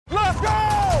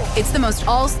It's the most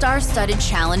all-star studded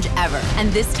challenge ever.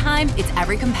 And this time, it's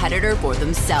every competitor for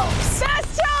themselves.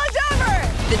 Best challenge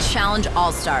ever! The Challenge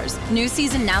All-Stars. New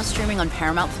season now streaming on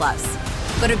Paramount+.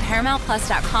 Go to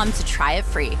ParamountPlus.com to try it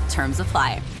free. Terms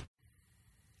apply.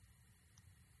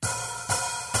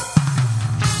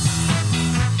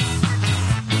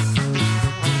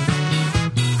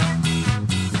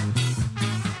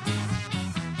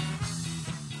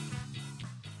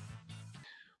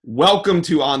 Welcome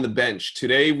to On the Bench.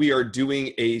 Today we are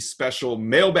doing a special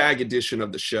mailbag edition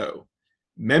of the show.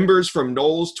 Members from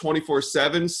Noles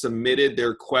 24/7 submitted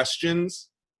their questions,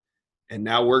 and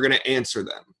now we're going to answer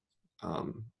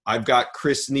them. I've got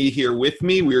Chris Nee here with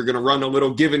me. We are going to run a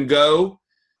little give and go,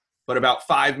 but about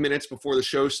 5 minutes before the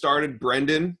show started,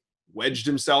 Brendan wedged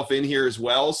himself in here as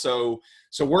well. So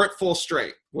we're at full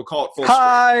strength. We'll call it full strength.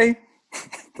 Hi.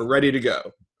 We're ready to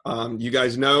go. You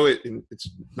guys know it's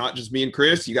not just me and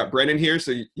Chris. You got Brendan here,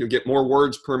 so you'll get more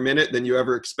words per minute than you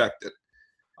ever expected.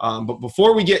 But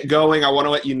before we get going, I want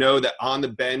to let you know that On the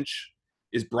Bench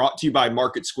is brought to you by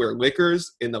Market Square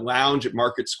Liquors in the lounge at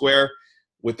Market Square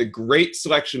with a great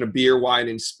selection of beer, wine,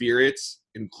 and spirits,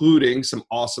 including some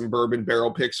awesome bourbon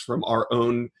barrel picks from our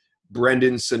own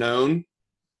Brendan Sonnone.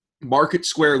 Market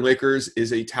Square Liquors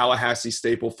is a Tallahassee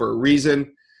staple for a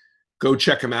reason. Go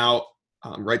check them out.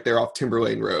 Right there off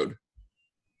Timberlane Road.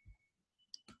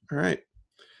 All right.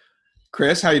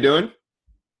 Chris, how you doing?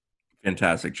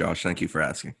 Fantastic, Josh. Thank you for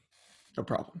asking. No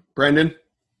problem. Brendan,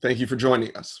 thank you for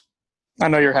joining us. I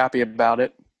know you're happy about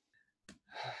it.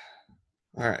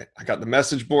 All right. I got the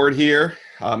message board here.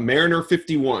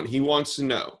 Mariner51, he wants to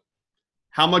know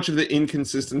how much of the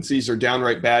inconsistencies or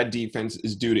downright bad defense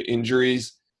is due to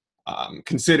injuries,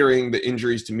 considering the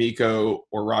injuries to Miko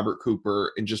or Robert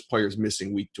Cooper and just players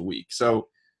missing week to week. So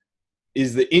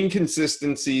is the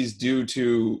inconsistencies due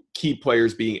to key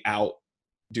players being out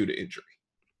due to injury?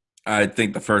 I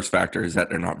think the first factor is that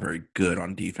they're not very good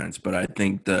on defense, but I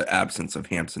think the absence of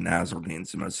Hampson Nasruddin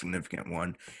is the most significant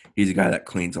one. He's a guy that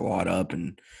cleans a lot up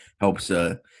and helps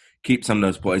keep some of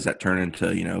those plays that turn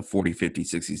into, 40, 50,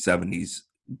 60, 70s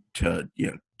to,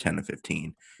 10 to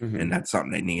 15. Mm-hmm. And that's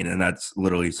something they need. And that's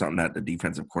literally something that the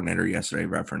defensive coordinator yesterday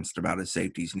referenced about his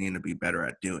safeties needing to be better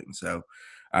at doing. So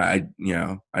I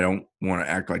don't want to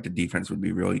act like the defense would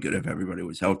be really good if everybody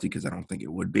was healthy, because I don't think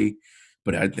it would be.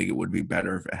 But I think it would be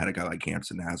better if it had a guy like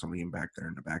Hampson Nasruddin back there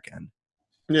in the back end.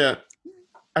 Yeah,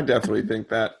 I definitely think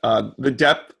that. The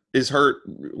depth is hurt.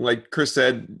 Like Chris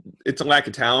said, it's a lack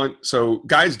of talent. So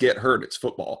guys get hurt. It's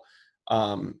football.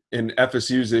 And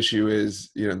FSU's issue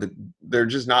is, they're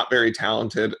just not very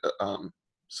talented.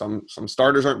 Some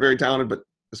starters aren't very talented, but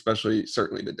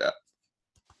certainly the depth.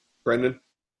 Brendan?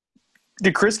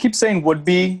 Did Chris keep saying would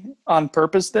be on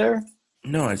purpose there?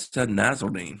 No, I said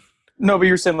Nasruddin. No, but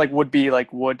you're saying would be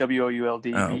like would,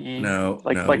 WOULDBE? Oh, no.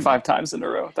 Like 5 times in a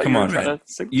row. Come on, man.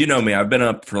 You know me. I've been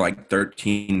up for like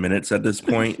 13 minutes at this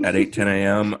point at 8, 10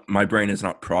 a.m. My brain is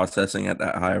not processing at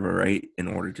that high of a rate in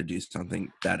order to do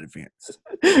something that advanced.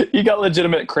 You got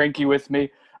legitimate cranky with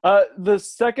me. The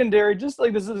secondary, just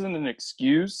like this isn't an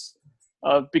excuse,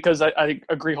 because I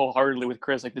agree wholeheartedly with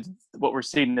Chris. Like what we're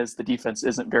seeing is the defense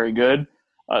isn't very good.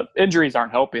 Injuries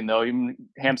aren't helping, though. Even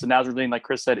Hampson Nasruddin, like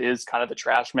Chris said, is kind of the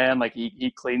trash man. Like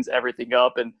he cleans everything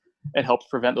up and helps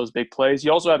prevent those big plays.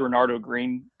 You also had Renardo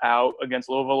Green out against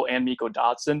Louisville and Miko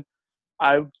Dotson.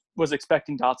 I was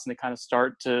expecting Dotson to kind of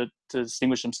start to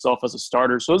distinguish himself as a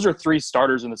starter. So those are 3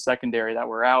 starters in the secondary that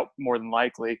were out more than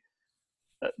likely.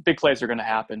 Big plays are going to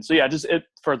happen. So, yeah, it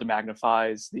further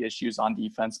magnifies the issues on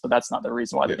defense, but that's not the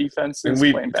reason why the defense is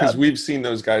playing bad. Because we've seen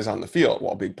those guys on the field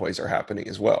while big plays are happening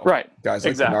as well. Right. Guys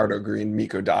like Renardo Green,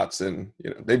 Miko Dotson,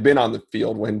 they've been on the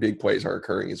field when big plays are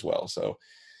occurring as well. So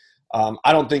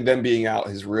I don't think them being out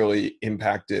has really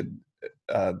impacted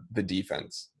the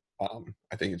defense.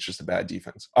 I think it's just a bad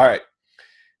defense. All right.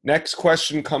 Next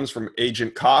question comes from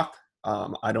Agent Cock.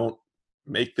 I don't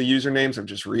make the usernames. I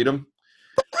just read them.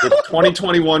 With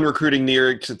 2021 recruiting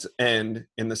nearing its end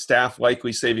and the staff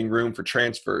likely saving room for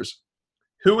transfers,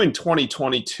 who in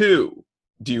 2022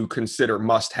 do you consider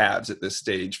must-haves at this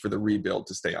stage for the rebuild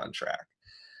to stay on track?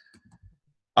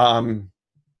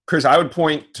 Chris, I would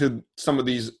point to some of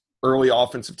these early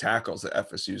offensive tackles that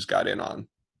FSU's got in on.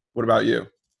 What about you?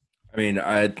 I mean,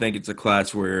 I think it's a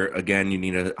class where, again, you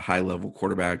need a high-level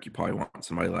quarterback. You probably want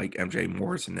somebody like MJ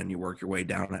Morris, and then you work your way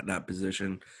down at that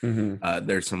position. Mm-hmm.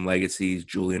 There's some legacies.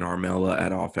 Julian Armella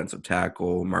at offensive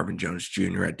tackle, Marvin Jones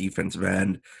Jr. at defensive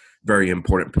end. Very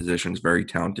important positions, very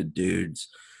talented dudes.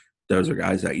 Those are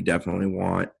guys that you definitely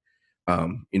want.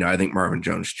 I think Marvin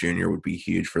Jones Jr. would be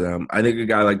huge for them. I think a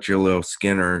guy like Jaleel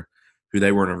Skinner, who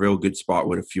they were in a real good spot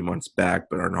with a few months back,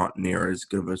 but are not near as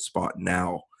good of a spot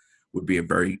now, would be a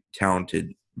very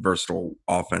talented, versatile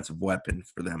offensive weapon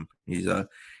for them. He's a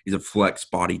flex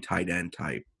body tight end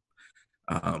type.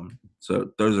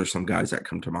 So those are some guys that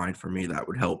come to mind for me that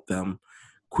would help them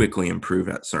quickly improve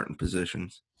at certain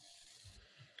positions.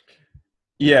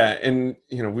 Yeah, and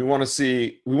we want to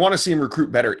see him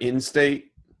recruit better in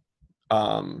state.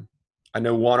 I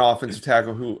know one offensive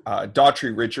tackle who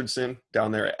Daughtry Richardson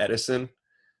down there at Edison.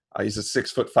 He's a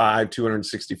 6'5",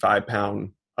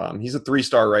 265-pound. He's a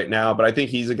 3-star right now, but I think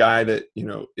he's a guy that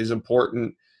is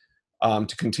important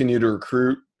to continue to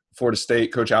recruit. Florida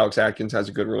State coach Alex Atkins has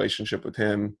a good relationship with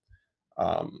him.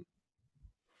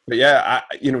 But yeah,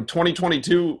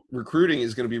 2022 recruiting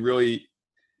is going to be really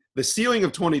the ceiling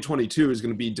of 2022 is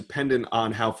going to be dependent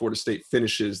on how Florida State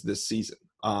finishes this season.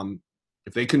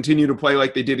 If they continue to play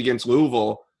like they did against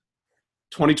Louisville,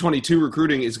 2022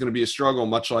 recruiting is going to be a struggle,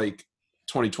 much like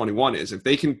 2021 is. If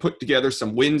they can put together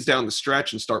some wins down the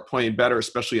stretch and start playing better,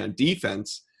 especially on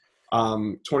defense,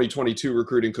 2022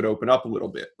 recruiting could open up a little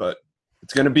bit. But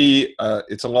it's going to be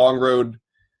it's a long road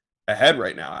ahead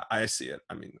right now. I see it.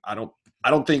 I mean, I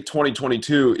don't think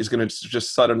 2022 is going to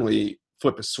just suddenly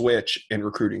flip a switch and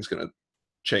recruiting is going to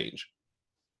change.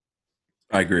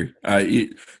 I agree.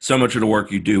 So much of the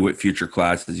work you do with future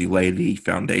classes, you lay the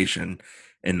foundation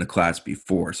in the class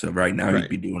before. So right now you'd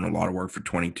be doing a lot of work for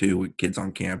 22 with kids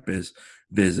on campus,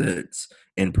 visits,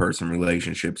 in-person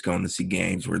relationships, going to see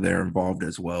games where they're involved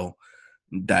as well.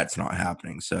 That's not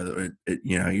happening. So,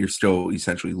 you're still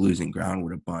essentially losing ground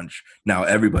with a bunch. Now,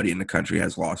 everybody in the country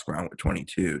has lost ground with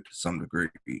 22 to some degree,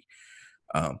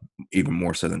 even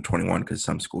more so than 21 because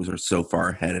some schools are so far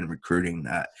ahead in recruiting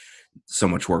that so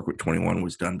much work with 21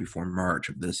 was done before March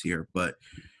of this year. But,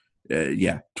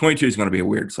 22 is going to be a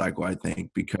weird cycle, I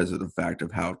think, because of the fact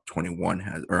of how 20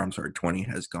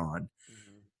 has gone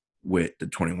with the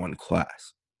 21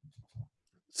 class.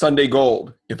 Sunday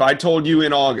Gold. If I told you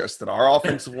in August that our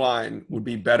offensive line would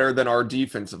be better than our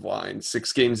defensive line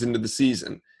 6 games into the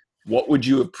season, what would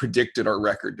you have predicted our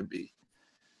record to be?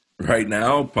 Right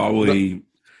now, probably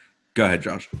 – go ahead,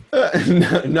 Josh.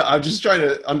 No, I'm just trying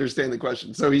to understand the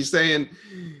question. So he's saying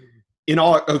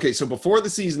so before the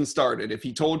season started, if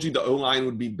he told you the O-line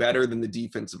would be better than the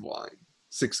defensive line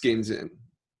 6 games in.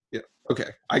 Yeah, okay,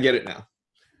 I get it now.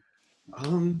 I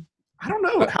don't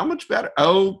know. How much better?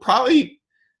 Oh, probably –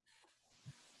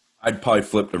 I'd probably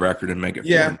flip the record and make it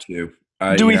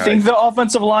 4-2. Do we think the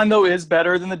offensive line, though, is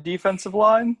better than the defensive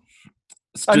line?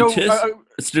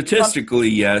 Statistically,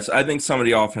 yes. I think some of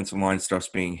the offensive line stuff's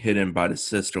being hidden by the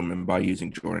system and by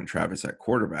using Jordan Travis at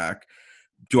quarterback.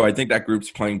 Do I think that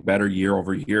group's playing better year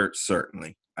over year?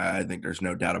 Certainly. I think there's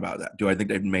no doubt about that. Do I think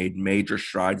they've made major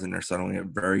strides and they're suddenly a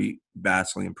very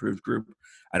vastly improved group?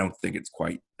 I don't think it's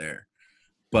quite there.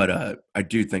 But I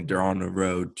do think they're on the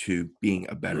road to being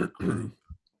a better group.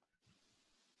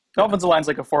 The offensive line's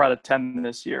like a 4 out of 10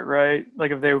 this year, right?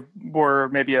 Like if they were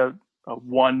maybe a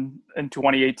 1 in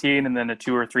 2018 and then a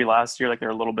 2 or 3 last year, like they're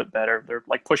a little bit better. They're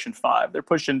like pushing 5. They're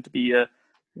pushing to be a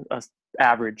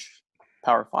average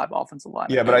Power 5 offensive line.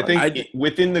 Yeah, but I think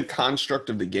within the construct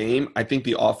of the game, I think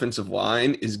the offensive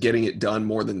line is getting it done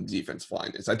more than the defensive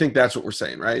line is. I think that's what we're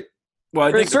saying, right?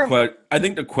 Well, I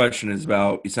think the question is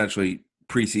about essentially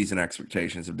preseason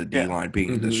expectations of the D-line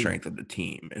being the strength of the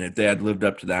team. And if they had lived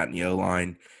up to that and the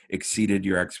O-line exceeded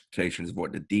your expectations of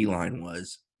what the D-line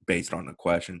was based on the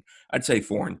question, I'd say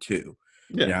 4-2.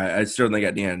 Yeah. I still think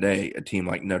at the end of the day, a team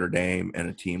like Notre Dame and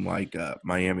a team like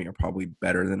Miami are probably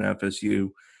better than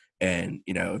FSU. And,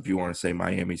 if you want to say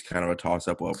Miami's kind of a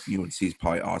toss-up, well, UNC is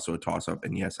probably also a toss-up.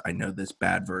 And, yes, I know this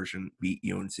bad version beat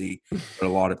UNC, but a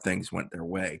lot of things went their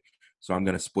way. So I'm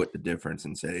going to split the difference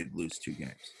and say they'd lose 2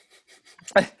 games.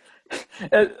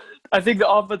 I think the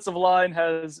offensive line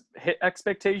has hit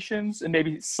expectations and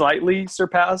maybe slightly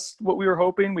surpassed what we were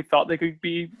hoping. We thought they could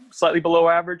be slightly below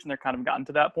average, and they're kind of gotten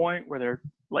to that point where they're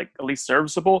like at least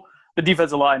serviceable. The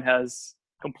defensive line has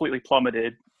completely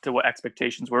plummeted to what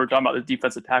expectations were. We're talking about the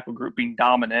defensive tackle group being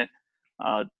dominant.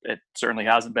 It certainly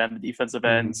hasn't been. The defensive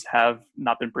ends have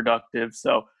not been productive.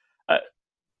 So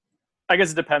I guess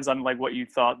it depends on like what you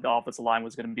thought the offensive line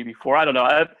was going to be before. I don't know.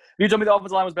 If you told me the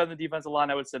offensive line was better than the defensive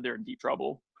line, I would have said they're in deep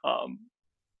trouble.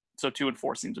 So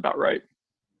 2-4 seems about right.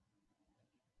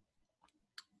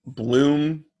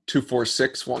 Bloom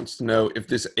 246 wants to know if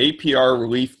this APR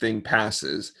relief thing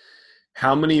passes,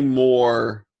 how many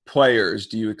more players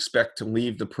do you expect to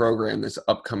leave the program this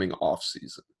upcoming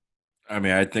offseason? I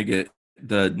mean, I think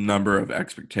the number of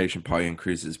expectation probably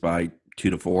increases by 2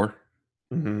 to 4.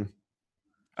 Mm-hmm.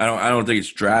 I don't think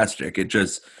it's drastic.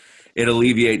 it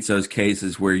alleviates those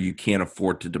cases where you can't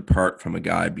afford to depart from a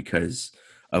guy because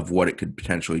of what it could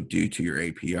potentially do to your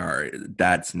APR.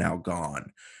 That's now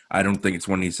gone. I don't think it's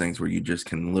one of these things where you just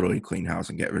can literally clean house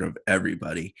and get rid of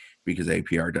everybody because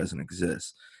APR doesn't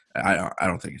exist. I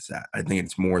don't think it's that. I think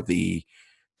it's more the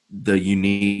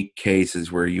unique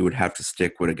cases where you would have to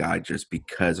stick with a guy just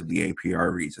because of the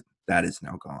APR reason. That is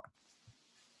now gone.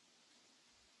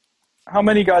 How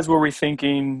many guys were we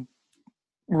thinking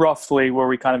roughly were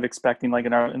we kind of expecting, like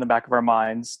in the back of our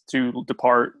minds, to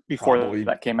depart before Probably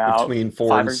that came out? between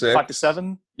 4 and 6. 5 to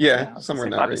 7? Yeah, somewhere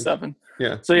in that 5 range. to 7.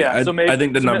 Yeah. So yeah, I, maybe, I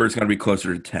think the number is going to be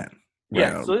closer to 10.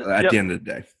 Yeah, At the end of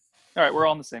the day. All right, we're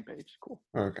all on the same page. Cool.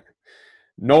 Okay.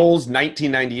 Knowles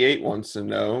 1998 wants to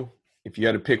know, if you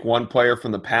had to pick one player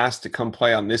from the past to come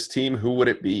play on this team, who would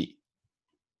it be?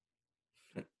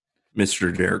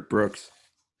 Mr. Derek Brooks.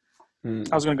 I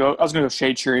was gonna go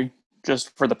Shade Tree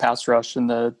just for the pass rush and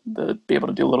the be able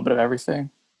to do a little bit of everything.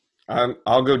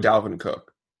 I'll go Dalvin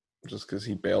Cook, just because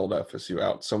he bailed FSU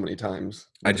out so many times.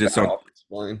 I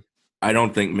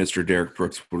don't think Mr. Derek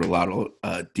Brooks would allow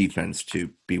defense to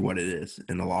be what it is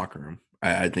in the locker room.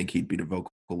 I think he'd be the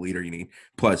vocal leader you need.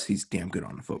 Plus, he's damn good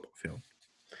on the football field.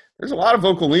 There's a lot of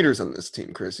vocal leaders on this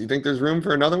team, Chris. You think there's room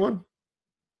for another one?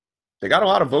 They got a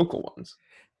lot of vocal ones.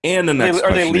 And the next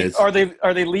question is, are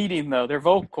they leading though? They're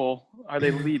vocal. Are they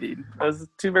leading? Those are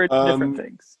two very different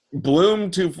things.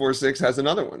 Bloom 246 has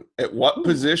another one. At what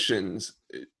positions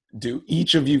do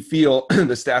each of you feel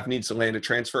the staff needs to land a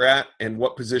transfer at, and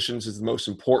what positions is the most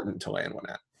important to land one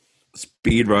at?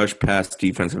 Speed rush, pass,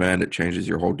 defensive end. It changes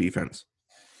your whole defense.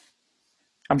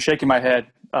 I'm shaking my head.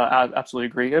 I absolutely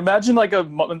agree. Imagine like a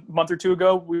month or two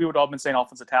ago, we would all been saying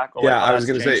offensive tackle. Yeah, I was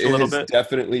going to say it has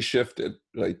definitely shifted.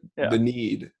 Like the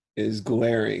need is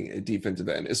glaring at defensive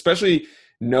end, especially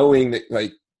knowing that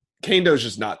like Kando's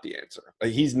just not the answer.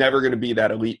 Like he's never going to be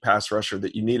that elite pass rusher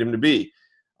that you need him to be,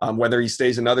 whether he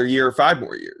stays another year or 5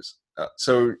 more years.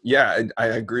 So yeah, I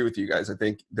agree with you guys. I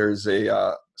think there's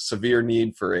a severe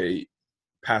need for a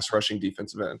pass rushing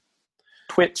defensive end.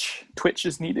 Twitch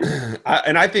is needed.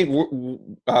 And I think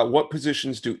what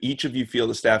positions do each of you feel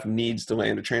the staff needs to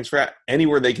land a transfer at?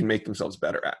 Anywhere they can make themselves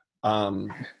better at.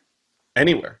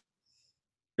 Anywhere.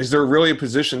 Is there really a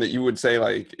position that you would say,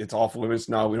 like, it's off limits?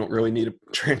 No, we don't really need a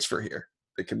transfer here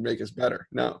that can make us better.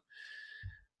 No.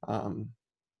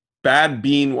 Bad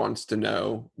Bean wants to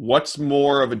know, what's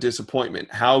more of a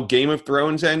disappointment, how Game of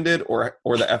Thrones ended or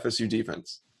the FSU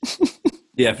defense?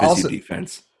 The FSU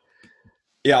defense.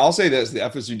 Yeah, I'll say this, the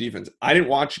FSU defense. I didn't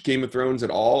watch Game of Thrones at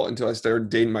all until I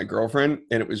started dating my girlfriend,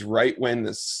 and it was right when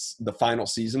the final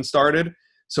season started.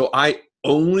 So I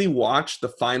only watched the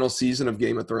final season of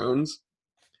Game of Thrones.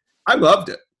 I loved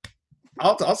it.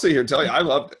 I'll sit here and tell you, I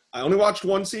loved it. I only watched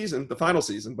one season, the final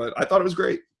season, but I thought it was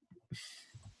great.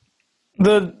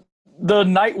 The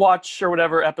Night Watch or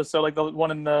whatever episode, like the one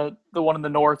in the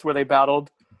north where they battled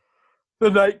the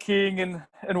Night King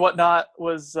and whatnot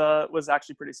was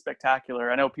actually pretty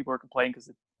spectacular. I know people were complaining because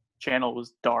the channel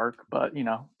was dark, but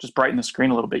just brighten the screen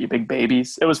a little bit, you big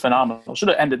babies. It was phenomenal. Should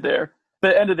have ended there.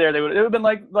 If it ended there, it would have been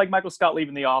like Michael Scott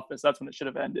leaving the office. That's when it should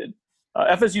have ended.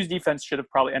 FSU's defense should have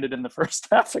probably ended in the first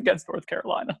half against North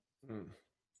Carolina.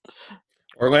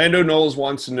 Orlando Knowles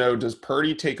wants to know, does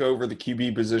Purdy take over the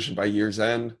QB position by year's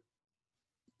end?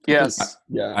 Yes.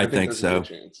 I think so.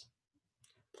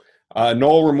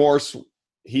 Noel Remorse,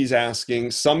 he's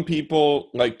asking, some people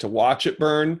like to watch it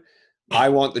burn. I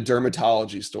want the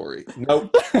dermatology story.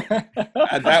 Nope.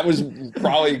 That was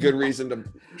probably a good reason to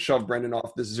shove Brendan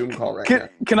off this Zoom call now.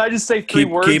 Can I just say three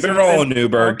words? Keep it rolling,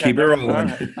 Newberg. Okay, keep it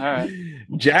rolling. All right.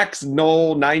 Jax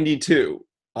Knoll 92.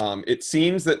 It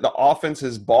seems that the offense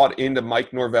has bought into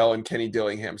Mike Norvell and Kenny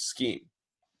Dillingham's scheme.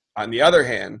 On the other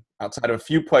hand, outside of a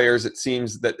few players, it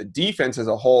seems that the defense as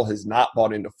a whole has not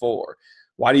bought into Fuller.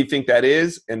 Why do you think that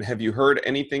is? And have you heard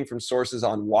anything from sources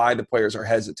on why the players are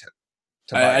hesitant?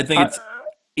 I think it's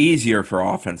easier for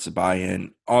offense to buy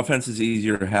in. Offense is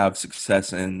easier to have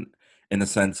success in the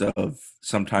sense of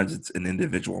sometimes it's an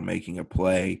individual making a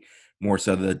play, more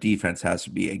so the defense has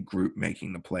to be a group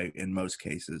making the play in most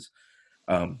cases.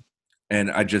 And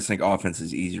I just think offense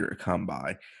is easier to come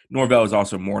by. Norvell is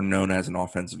also more known as an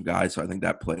offensive guy, so I think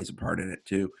that plays a part in it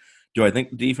too. Do I think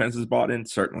the defense is bought in?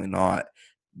 Certainly not.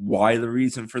 Why the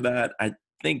reason for that? I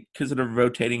think because of the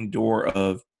rotating door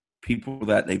of people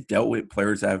that they've dealt with,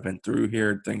 players that have been through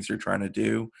here, things they're trying to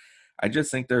do. I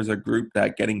just think there's a group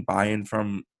that getting buy-in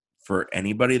from for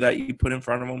anybody that you put in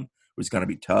front of them was going to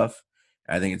be tough.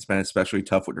 I think it's been especially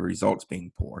tough with the results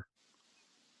being poor.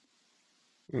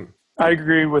 I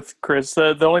agree with Chris.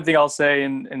 The only thing I'll say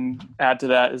and add to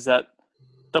that is that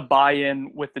the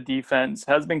buy-in with the defense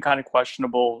has been kind of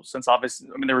questionable since obviously,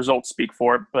 I mean, the results speak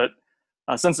for it, but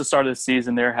since the start of the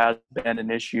season, there has been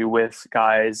an issue with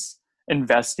guys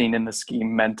investing in the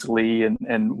scheme mentally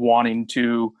and wanting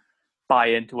to buy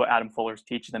into what Adam Fuller's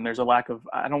teaching them. There's a lack of,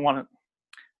 I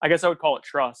guess I would call it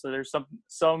trust. So there's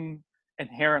some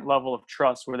inherent level of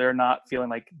trust where they're not feeling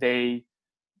like they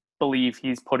believe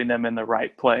he's putting them in the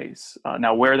right place.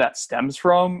 Now, where that stems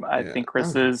from, I think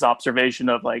Chris's observation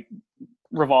of like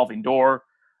revolving door,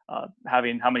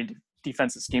 having how many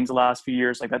defensive schemes the last few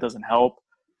years, like that doesn't help.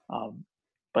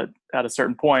 But at a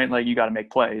certain point, like you got to make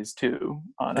plays too.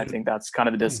 And I think that's kind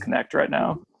of the disconnect right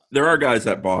now. There are guys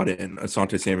that bought in.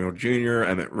 Asante Samuel Jr.,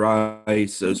 Emmett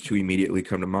Rice, those two immediately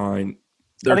come to mind.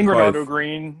 I think Ronaldo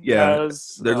Green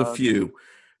has. There's a few.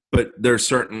 But there's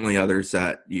certainly others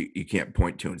that you can't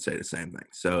point to and say the same thing.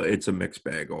 So it's a mixed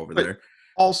bag over there.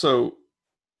 Also,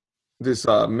 this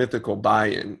mythical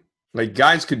buy-in, like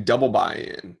guys could double buy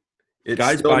in.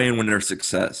 Guys buy in when there's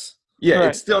success. Yeah, right.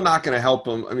 It's still not going to help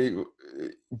them. I mean,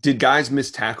 did guys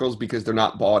miss tackles because they're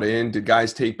not bought in? Did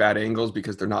guys take bad angles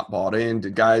because they're not bought in?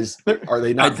 Are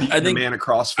they not beating the man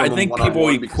across from them? I think people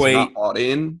equate not bought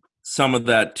in some of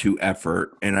that to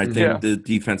effort, and I think the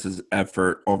defense's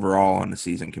effort overall on the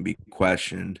season can be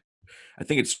questioned. I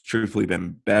think it's truthfully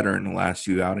been better in the last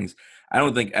few outings. I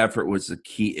don't think effort was the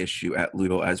key issue at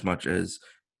Louisville as much as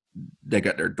they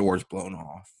got their doors blown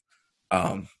off.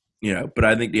 But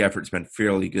I think the effort's been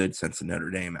fairly good since the Notre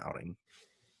Dame outing,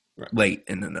 late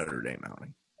in the Notre Dame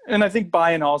outing. And I think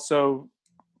buy-in also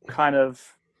kind of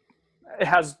it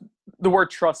has the word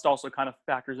trust also kind of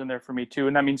factors in there for me too,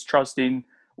 and that means trusting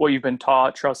what you've been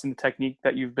taught, trusting the technique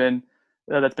that you've been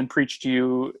that's been preached to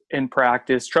you in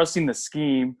practice, trusting the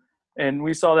scheme. And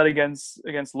we saw that against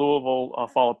Louisville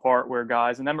fall apart where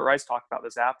guys, and Emmett Rice talked about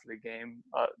this after the game,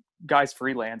 guys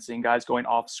freelancing, guys going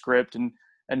off script and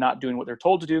not doing what they're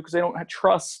told to do because they don't have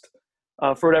trust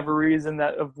for whatever reason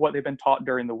of what they've been taught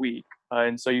during the week.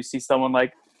 And so you see someone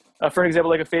like, for an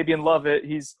example, like a Fabian Lovett,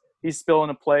 he's spilling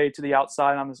a play to the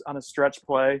outside on a stretch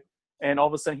play. And all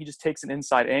of a sudden he just takes an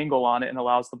inside angle on it and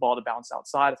allows the ball to bounce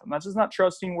outside of him. That's just not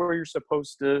trusting where you're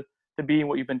supposed to be and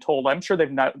what you've been told. I'm sure they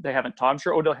haven't taught. I'm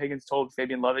sure Odell Higgins told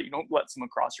Fabian Lovett, you don't let someone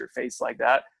cross your face like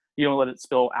that. You don't let it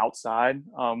spill outside.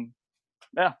 I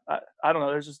don't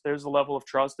know. There's a level of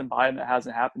trust and buy-in that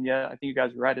hasn't happened yet. I think you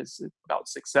guys are right. It's about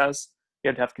success. You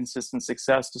have to have consistent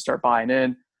success to start buying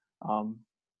in.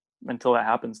 Until that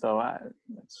happens, though,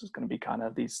 it's just going to be kind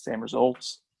of these same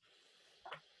results.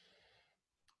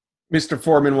 Mr.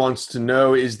 Foreman wants to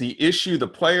know, is the issue the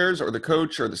players or the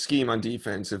coach or the scheme on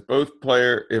defense? If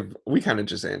we kind of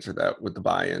just answered that with the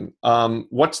buy-in.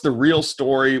 What's the real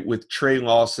story with Trey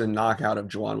Lawson knockout of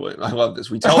Juwan Williams? I love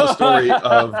this. We tell the story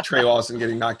of Trey Lawson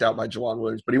getting knocked out by Juwan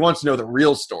Williams, but he wants to know the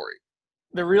real story.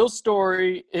 The real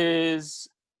story is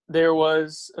there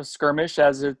was a skirmish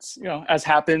as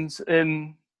happens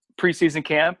in preseason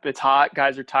camp. It's hot.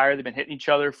 Guys are tired. They've been hitting each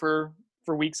other for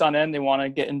weeks on end. They want to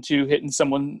get into hitting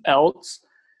someone else.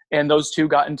 And those two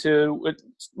got into it.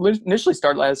 Initially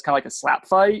started as kind of like a slap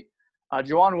fight.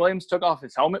 Juwan Williams took off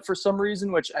his helmet for some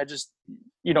reason, which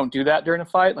you don't do that during a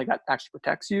fight. Like that actually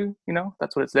protects you,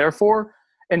 that's what it's there for.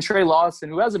 And Trey Lawson,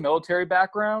 who has a military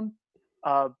background,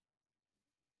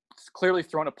 clearly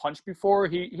thrown a punch before.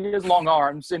 He has long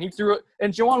arms and he threw it.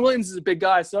 And Juwan Williams is a big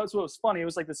guy. So that's what was funny. It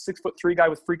was like the 6'3" guy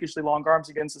with freakishly long arms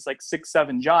against this like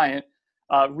 6'7" giant.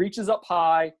 Reaches up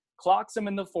high, clocks him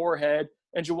in the forehead,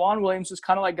 and Juwan Williams just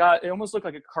kind of like it almost looked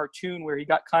like a cartoon where he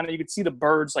got you could see the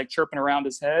birds like chirping around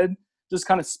his head, just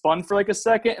kind of spun for like a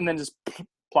second and then just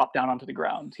plopped down onto the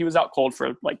ground. He was out cold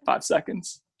for like 5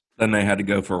 seconds. Then they had to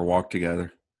go for a walk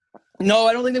together. No,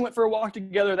 I don't think they went for a walk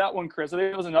together that one, Chris. I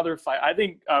think it was another fight. I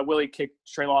think Willie kicked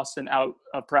Trey Lawson out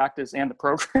of practice and the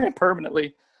program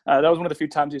permanently. That was one of the few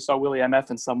times you saw Willie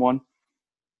MF in someone.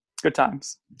 Good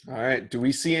times. All right. Do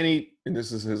we see any, and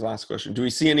this is his last question, do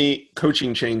we see any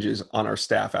coaching changes on our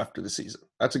staff after the season?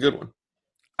 That's a good one.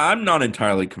 I'm not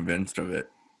entirely convinced of it.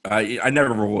 I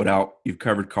never rule it out. You've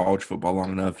covered college football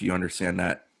long enough. You understand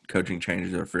that coaching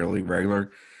changes are fairly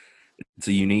regular. It's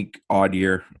a unique, odd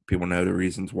year. People know the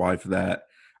reasons why for that.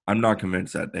 I'm not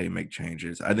convinced that they make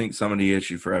changes. I think some of the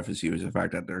issue for FSU is the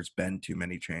fact that there's been too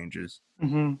many changes.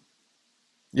 Mm-hmm.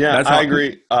 Yeah, I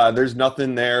agree. There's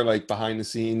nothing there like behind the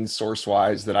scenes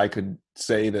source-wise that I could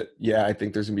say that, I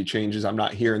think there's going to be changes. I'm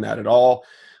not hearing that at all.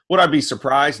 Would I be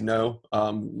surprised? No.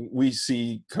 We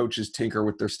see coaches tinker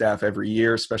with their staff every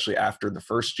year, especially after the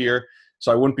first year.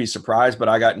 So I wouldn't be surprised, but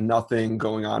I got nothing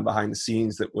going on behind the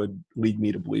scenes that would lead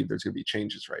me to believe there's going to be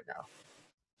changes right now.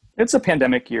 It's a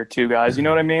pandemic year too, guys. You know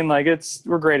what I mean? Like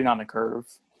we're grading on a curve.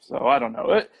 So I don't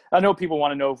know. I know people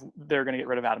want to know if they're going to get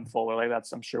rid of Adam Fuller. Like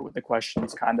that's, I'm sure, what the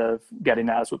question's kind of getting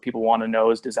at is what people want to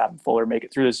know is, does Adam Fuller make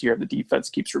it through this year if the defense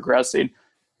keeps regressing?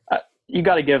 You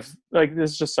got to give, like,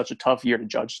 this is just such a tough year to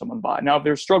judge someone by. Now, if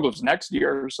there's struggles next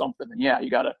year or something, then yeah, you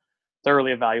got to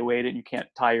thoroughly evaluate it. You can't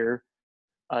tie your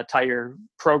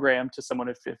program to someone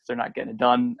if they're not getting it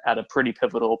done at a pretty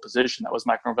pivotal position. That was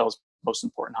Mike Norvell's most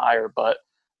important hire, but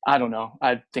I don't know.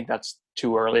 I think that's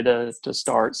too early to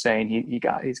start saying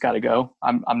he's got to go.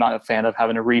 I'm not a fan of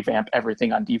having to revamp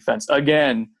everything on defense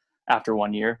again after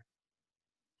 1 year.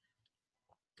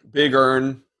 Big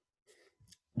Earn.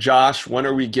 Josh, when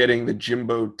are we getting the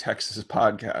Jimbo Texas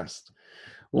podcast?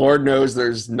 Lord knows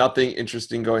there's nothing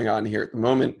interesting going on here at the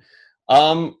moment.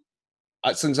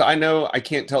 Since I know I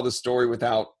can't tell the story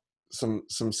without some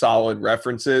solid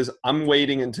references, I'm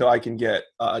waiting until I can get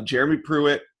Jeremy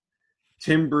Pruitt,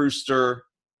 Tim Brewster,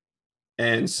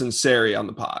 and Sinceri on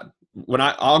the pod.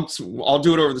 I'll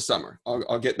do it over the summer.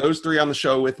 I'll get those three on the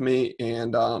show with me,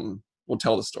 and we'll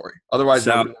tell the story. Otherwise,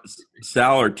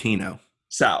 Sal or Tino?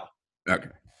 Sal. Okay.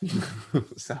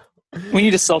 Sal. We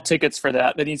need to sell tickets for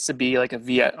that. That needs to be like a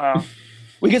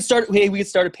we could start a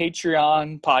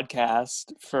Patreon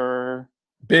podcast for.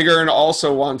 Big Earn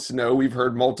also wants to know, we've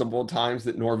heard multiple times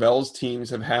that Norvell's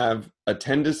teams have a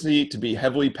tendency to be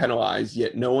heavily penalized,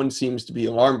 yet no one seems to be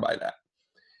alarmed by that.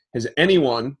 Has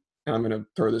anyone, and I'm going to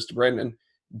throw this to Brendan,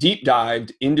 deep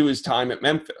dived into his time at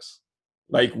Memphis?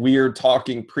 Like, we're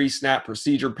talking pre-snap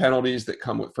procedure penalties that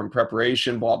come from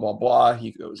preparation, blah, blah, blah.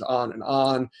 He goes on and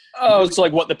on. Oh, so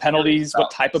like what type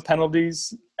of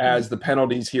penalties? As the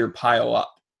penalties here pile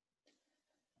up.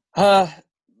 I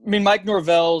mean, Mike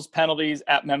Norvell's penalties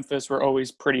at Memphis were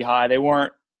always pretty high. They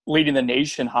weren't leading the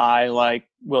nation high like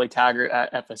Willie Taggart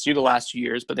at FSU the last few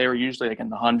years, but they were usually like in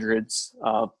the hundreds.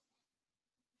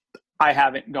 I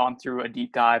haven't gone through a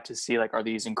deep dive to see, like, are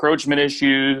these encroachment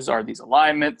issues? Are these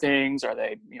alignment things? Are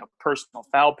they, personal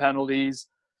foul penalties?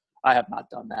 I have not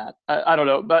done that. I don't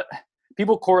know, but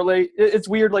people correlate. It's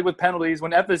weird, like with penalties,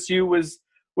 when FSU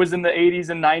was in the 80s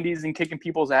and 90s and kicking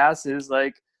people's asses,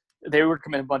 like they were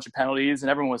committing a bunch of penalties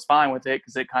and everyone was fine with it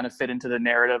because it kind of fit into the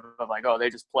narrative of like, oh, they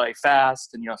just play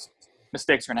fast and,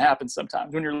 mistakes are going to happen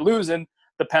sometimes. When you're losing,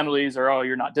 the penalties are, oh,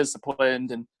 you're not disciplined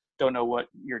and don't know what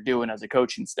you're doing as a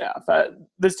coaching staff.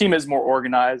 This team is more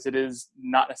organized. It is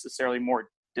not necessarily more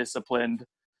disciplined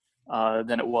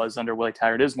than it was under Willie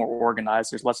Taggart. It is more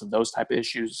organized. There's less of those type of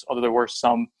issues, although there were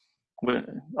some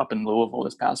up in Louisville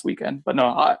this past weekend. But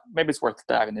no, maybe it's worth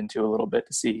diving into a little bit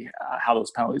to see how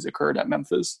those penalties occurred at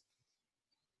Memphis.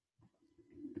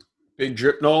 Big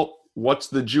Dripnold, what's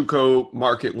the JUCO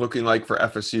market looking like for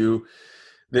FSU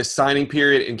this signing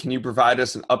period, and can you provide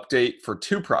us an update for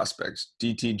two prospects,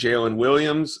 DT Jalen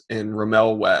Williams and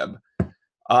Ramel Webb?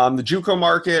 The JUCO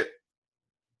market,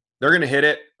 they're going to hit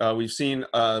it. We've seen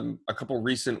a couple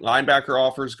recent linebacker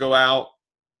offers go out.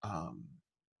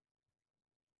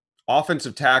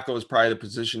 Offensive tackle is probably the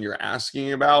position you're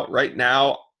asking about. Right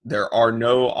now, there are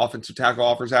no offensive tackle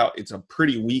offers out. It's a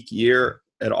pretty weak year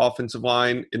at offensive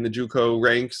line in the JUCO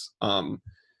ranks.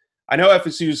 I know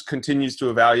FSU continues to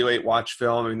evaluate, watch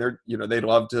film. I mean, they'd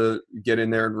love to get in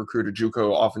there and recruit a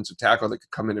JUCO offensive tackle that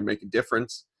could come in and make a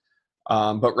difference.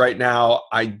 But right now,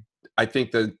 I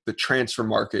think the transfer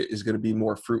market is going to be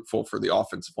more fruitful for the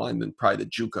offensive line than probably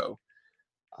the JUCO.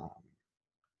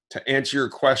 To answer your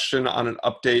question on an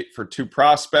update for two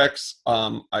prospects,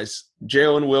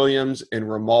 Jalen Williams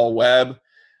and Ramel Webb.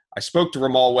 I spoke to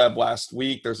Ramel Webb last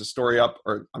week. There's a story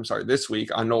this week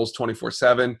on Noles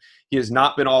 24/7. He has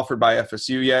not been offered by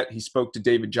FSU yet. He spoke to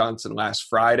David Johnson last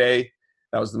Friday.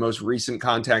 That was the most recent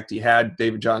contact he had.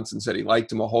 David Johnson said he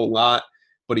liked him a whole lot,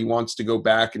 but he wants to go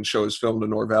back and show his film to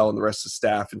Norvell and the rest of the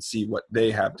staff and see what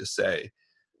they have to say.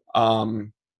 I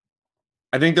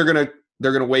think they're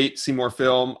gonna wait, see more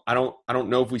film. I don't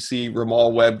know if we see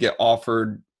Ramel Webb get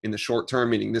offered in the short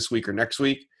term, meaning this week or next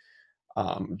week.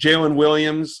 Jalen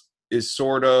Williams is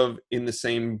sort of in the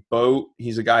same boat.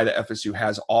 He's a guy that FSU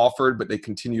has offered, but they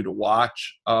continue to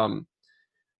watch. Jalen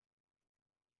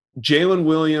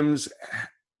Williams,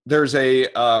 there's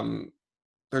an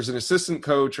assistant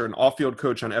coach or an off-field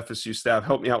coach on FSU staff.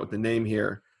 Help me out with the name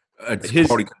here. It's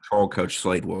quality control coach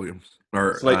Slade Williams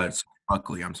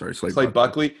Buckley. I'm sorry, Slade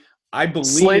Buckley. I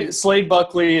believe Slade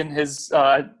Buckley and his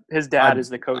dad is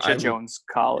the coach at Jones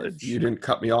College. You didn't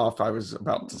cut me off. I was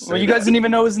about to say. Well, you guys didn't even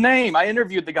know his name. I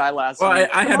interviewed the guy last week.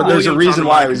 But there's a reason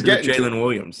why I was getting Jalen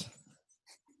Williams.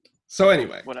 So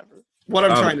anyway, whatever. What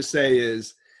I'm trying to say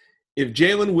is, if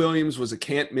Jalen Williams was a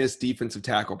can't-miss defensive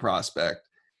tackle prospect,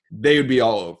 they would be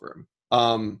all over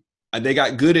him. They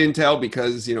got good intel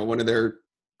because one of their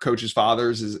coach's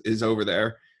fathers is over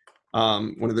there.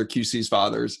 one of their QC's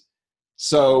fathers.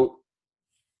 So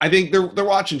I think they're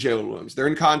watching Jalen Williams. They're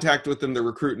in contact with him. They're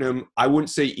recruiting him. I wouldn't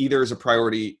say either is a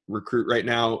priority recruit right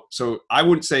now. So I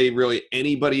wouldn't say really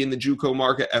anybody in the JUCO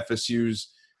market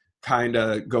FSU's kind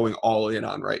of going all in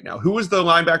on right now. Who was the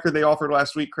linebacker they offered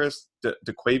last week, Chris?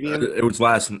 DeQuavian? It was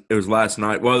last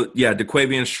night. Well, yeah,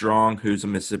 DeQuavian Strong, who's a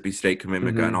Mississippi State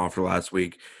commitment, got an offer last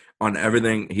week. On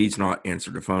everything, he's not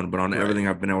answered the phone, but on everything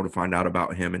I've been able to find out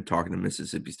about him and talking to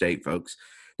Mississippi State folks,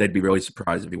 they'd be really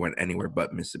surprised if he went anywhere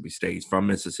but Mississippi State. He's from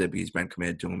Mississippi. He's been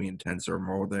committed to him. He intends to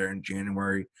enroll there in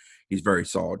January. He's very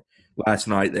solid. Last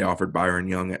night, they offered Byron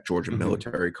Young at Georgia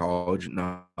Military College,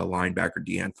 a linebacker,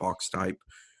 Deanne Fox type.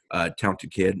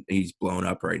 Talented kid. He's blown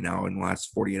up right now. In the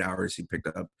last 48 hours, he picked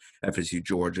up FSU,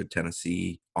 Georgia,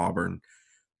 Tennessee, Auburn.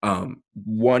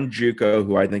 One JUCO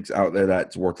who I think's out there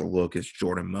that's worth a look is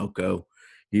Jordan Moko.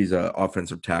 He's an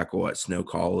offensive tackle at Snow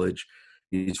College.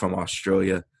 He's from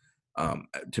Australia.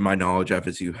 To my knowledge,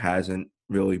 FSU hasn't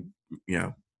really,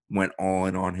 went all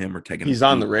in on him or taken. He's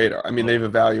on the radar. I mean, they've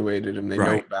evaluated him. They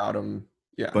know about him.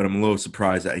 Yeah. But I'm a little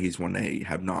surprised that he's one they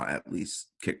have not at least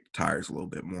kicked tires a little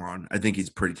bit more on. I think he's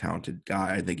a pretty talented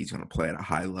guy. I think he's going to play at a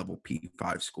high-level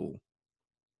P5 school.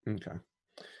 Okay.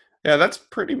 Yeah, that's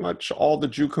pretty much all the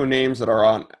JUCO names that are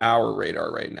on our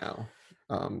radar right now.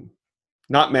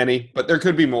 Not many, but there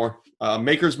could be more.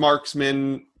 Maker's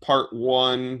Marksman, Part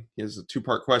 1 is a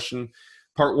two-part question.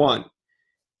 Part 1,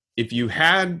 if you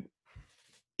had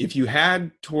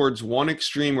towards one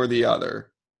extreme or the other,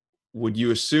 would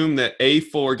you assume that A,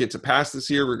 Fuller gets a pass this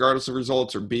year regardless of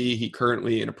results, or B, he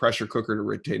currently in a pressure cooker to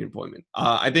retain employment?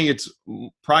 I think it's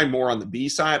probably more on the B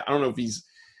side. I don't know if he's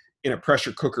in a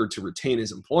pressure cooker to retain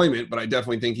his employment, but I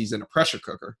definitely think he's in a pressure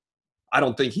cooker. I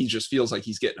don't think he just feels like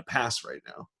he's getting a pass right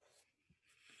now.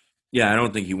 Yeah, I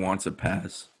don't think he wants a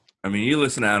pass. I mean, you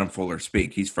listen to Adam Fuller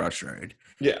speak, he's frustrated.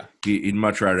 Yeah. He'd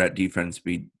much rather that defense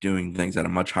be doing things at a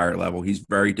much higher level. He's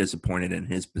very disappointed in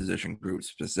his position group,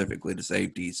 specifically the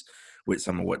safeties, with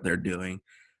some of what they're doing.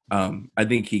 I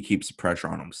think he keeps the pressure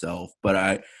on himself.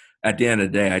 But at the end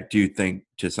of the day, I do think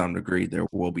to some degree there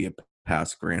will be a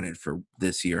pass granted for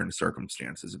this year and the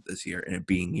circumstances of this year, and it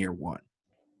being year one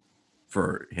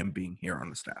for him being here on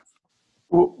the staff.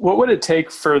 What would it take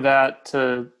for that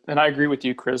to – and I agree with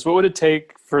you, Chris. What would it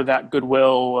take for that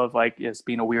goodwill of, like, it's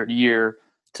been a weird year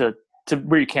to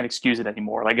where you can't excuse it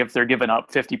anymore? Like, if they're giving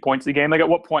up 50 points a game, like, at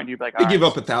what point do you be like – They give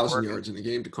up 1,000 yards in the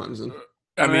game to Clemson.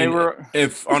 I mean,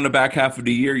 if on the back half of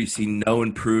the year you see no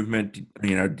improvement,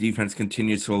 defense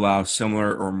continues to allow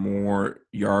similar or more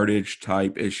yardage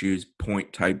type issues,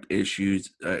 point type issues,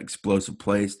 explosive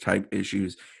plays type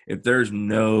issues, if there's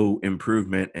no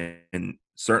improvement and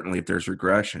certainly if there's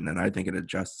regression, then I think it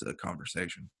adjusts the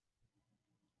conversation.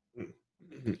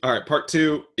 All right, part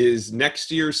 2 is next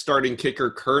year's starting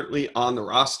kicker currently on the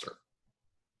roster.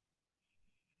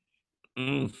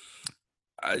 I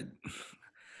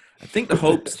think the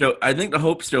hope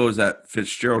still is that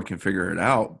Fitzgerald can figure it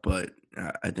out, but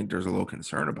I think there's a little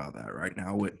concern about that right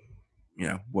now with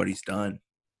what he's done.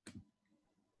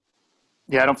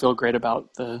 Yeah, I don't feel great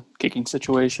about the kicking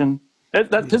situation.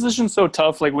 That position's so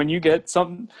tough. Like when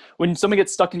someone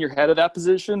gets stuck in your head at that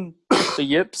position, the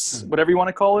yips, whatever you want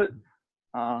to call it,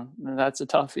 that's a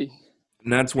toughie.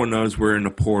 And that's one of those where in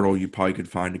the portal you probably could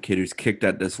find a kid who's kicked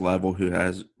at this level, who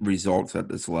has results at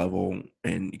this level,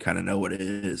 and you kind of know what it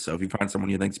is. So if you find someone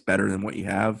you think's better than what you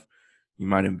have, you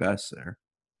might invest there.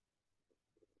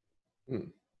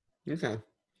 Okay.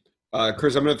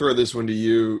 Chris, I'm going to throw this one to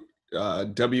you.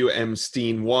 WM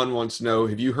Steen 1 wants to know,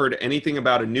 have you heard anything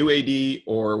about a new AD,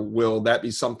 or will that be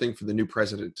something for the new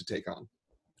president to take on?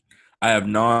 I have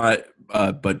not,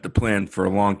 but the plan for a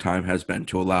long time has been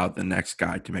to allow the next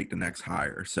guy to make the next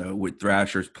hire. So with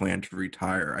Thrasher's plan to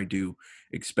retire, I do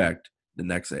expect the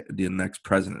next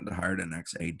president to hire the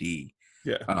next AD.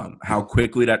 Yeah. How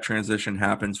quickly that transition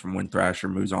happens from when Thrasher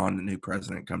moves on, the new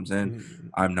president comes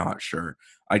in, I'm not sure.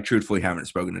 I truthfully haven't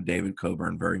spoken to David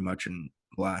Coburn very much in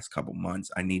the last couple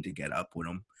months. I need to get up with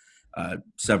him.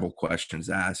 Several questions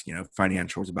asked,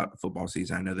 financials about the football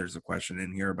season. I know there's a question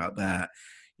in here about that.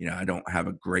 I don't have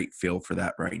a great feel for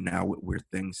that right now, where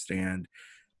things stand,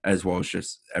 as well as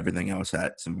just everything else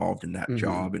that's involved in that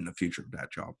job and the future of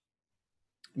that job.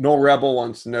 Noel Rebel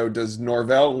wants to know, does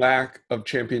Norvell lack of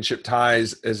championship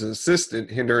ties as an assistant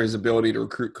hinder his ability to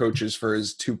recruit coaches for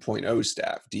his 2.0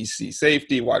 staff? DC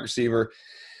safety, wide receiver,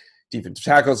 defensive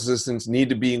tackle assistants need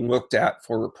to be looked at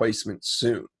for replacement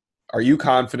soon. Are you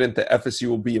confident that FSU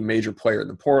will be a major player in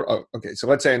the portal? Oh, okay, so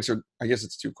let's answer, I guess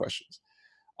it's 2 questions.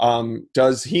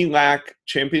 Does he lack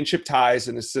championship ties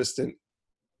and assistant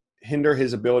hinder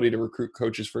his ability to recruit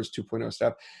coaches for his 2.0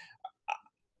 staff?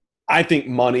 I think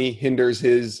money hinders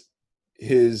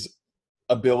his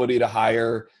ability to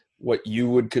hire what you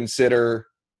would consider,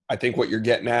 I think, what you're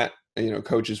getting at,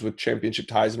 coaches with championship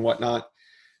ties and whatnot.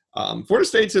 Florida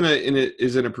State's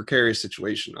is in a precarious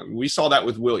situation. I mean, we saw that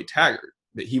with Willie Taggart,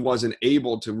 that he wasn't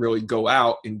able to really go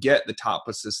out and get the top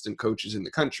assistant coaches in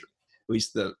the country, at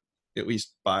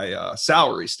least by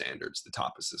salary standards, the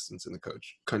top assistants in the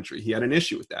country. He had an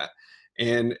issue with that.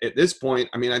 And at this point,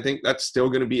 I mean, I think that's still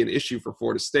going to be an issue for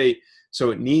Florida State.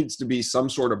 So it needs to be some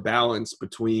sort of balance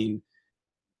between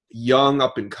young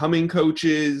up-and-coming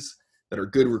coaches that are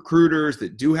good recruiters,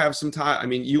 that do have some time. I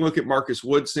mean, you look at Marcus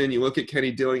Woodson, you look at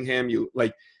Kenny Dillingham, you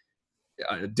like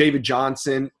David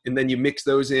Johnson, and then you mix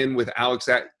those in with Alex.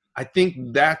 I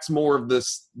think that's more of the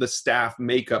staff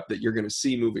makeup that you're going to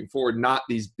see moving forward, not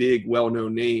these big,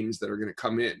 well-known names that are going to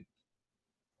come in.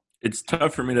 It's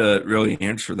tough for me to really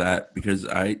answer that because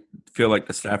I feel like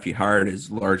the staff he hired is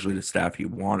largely the staff he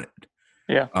wanted.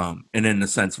 Yeah. And in the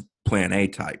sense of plan A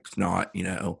types, not,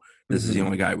 this is the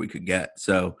only guy we could get.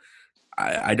 So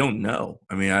I don't know.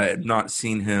 I mean, I have not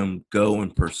seen him go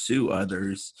and pursue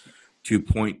others to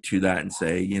point to that and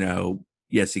say,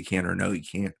 yes, he can or no, he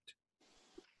can't.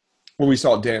 Well, we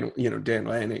saw Dan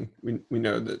Lanning. We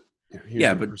know that he was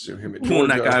going to pursue him at Georgia. Pulling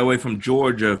that guy away from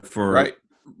Georgia for right.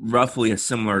 roughly a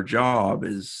similar job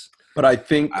is. But I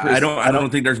think I don't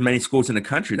think there's many schools in the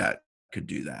country that could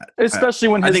do that. Especially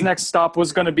when his next stop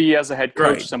was going to be as a head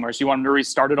coach somewhere. So you wanted to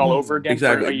restart it all over again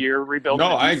for a year, rebuilding.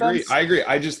 No, I agree.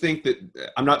 I just think that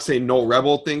I'm not saying Noel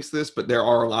Rebel thinks this, but there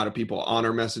are a lot of people on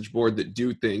our message board that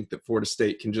do think that Florida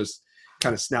State can just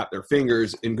kind of snap their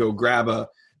fingers and go grab a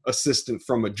assistant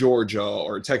from a Georgia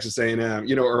or a Texas A&M,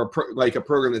 or a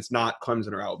program that's not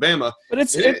Clemson or Alabama. But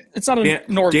it's not a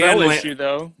Norvell issue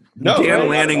though. No, Dan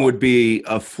Lanning would be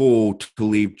a fool to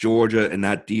leave Georgia and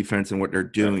that defense and what they're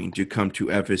doing to come to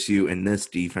FSU and this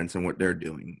defense and what they're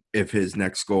doing if his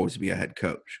next goal is to be a head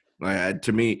coach.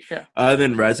 To me, other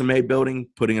than resume building,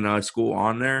 putting another school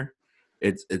on there,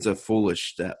 it's a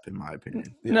foolish step in my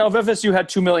opinion. Yeah. Now, if FSU had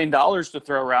 $2 million to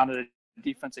throw around at a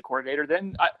defensive coordinator,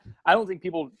 then I don't think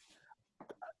people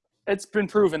 – it's been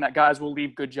proven that guys will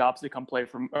leave good jobs to come play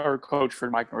or coach for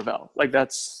Mike Norvell. Like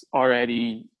that's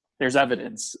already – there's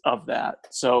evidence of that.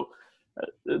 So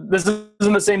this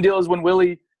isn't the same deal as when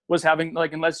Willie was having,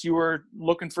 like, unless you were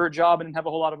looking for a job and didn't have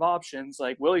a whole lot of options,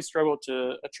 like Willie struggled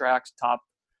to attract top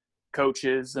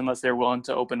coaches unless they're willing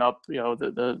to open up,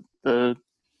 the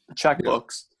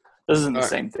checkbooks. This isn't the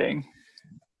same thing.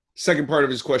 Second part of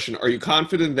his question, are you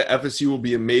confident that FSU will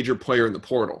be a major player in the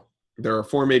portal? There are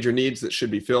 4 major needs that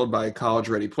should be filled by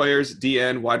college-ready players: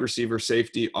 DN, wide receiver,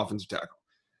 safety, offensive tackle.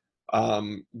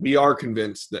 We are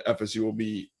convinced that FSU will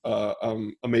be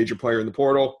a major player in the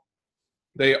portal.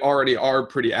 They already are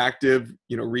pretty active,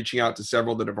 reaching out to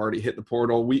several that have already hit the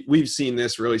portal. We've seen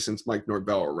this really since Mike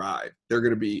Norvell arrived. They're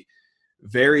going to be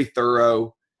very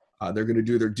thorough. They're going to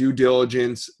do their due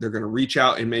diligence. They're going to reach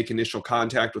out and make initial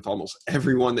contact with almost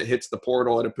everyone that hits the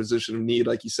portal at a position of need,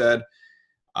 like you said.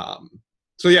 And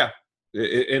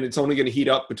it's only going to heat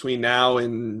up between now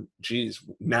and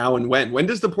when. When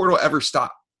does the portal ever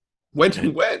stop? When?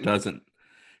 It doesn't.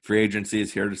 Free agency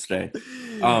is here to stay.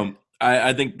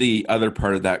 I think the other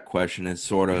part of that question is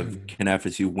sort of, can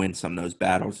FSU win some of those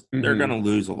battles? Mm-hmm. They're going to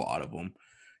lose a lot of them.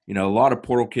 A lot of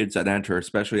portal kids that enter,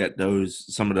 especially at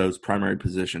some of those primary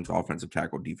positions, offensive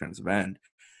tackle, defensive end,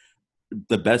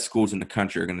 the best schools in the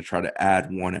country are going to try to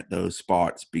add one at those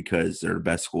spots because they're the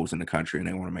best schools in the country and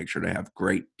they want to make sure they have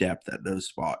great depth at those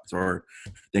spots, or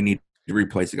they need to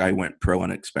replace a guy who went pro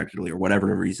unexpectedly or whatever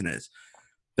the reason is.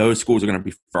 Those schools are going to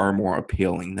be far more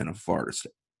appealing than a Florida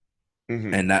State.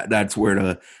 Mm-hmm. And that's where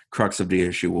the crux of the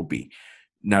issue will be.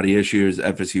 Now, the issue is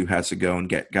FSU has to go and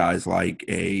get guys like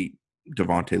a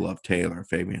Devontae Love-Taylor,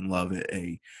 Fabian Lovett,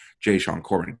 a Jay-Sean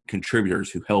Corbin,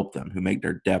 contributors who help them, who make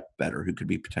their depth better, who could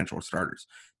be potential starters.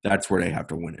 That's where they have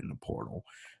to win in the portal.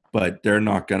 But they're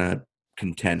not going to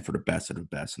contend for the best of the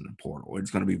best in the portal.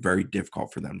 It's going to be very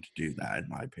difficult for them to do that, in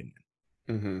my opinion.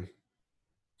 Mm-hmm.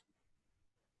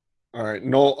 All right,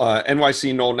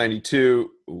 NYC Noel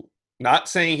 92. Not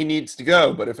saying he needs to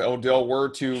go, but if Odell were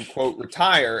to, quote,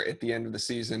 retire at the end of the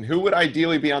season, who would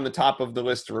ideally be on the top of the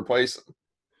list to replace him?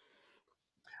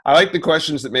 I like the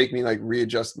questions that make me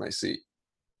readjust my seat.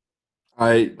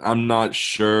 I'm not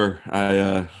sure.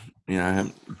 I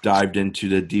haven't dived into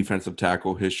the defensive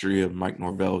tackle history of Mike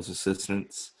Norvell's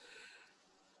assistants.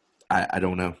 I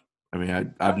don't know. I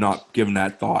mean, I've not given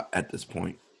that thought at this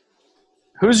point.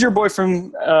 Who's your boy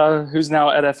from who's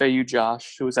now at FAU,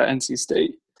 Josh, who was at NC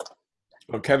State?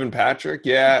 Oh, Kevin Patrick?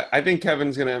 Yeah, I think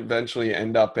Kevin's going to eventually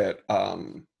end up at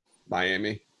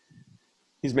Miami.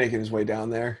 He's making his way down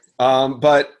there.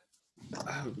 But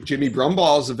Jimmy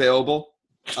Brumball is available.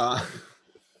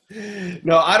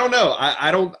 No, I don't know.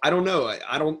 I don't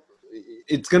know.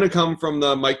 It's going to come from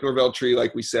the Mike Norvell tree,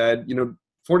 like we said. You know,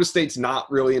 Florida State's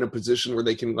not really in a position where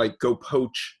they can like go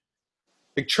poach.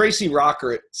 Like Tracy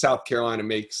Rocker at South Carolina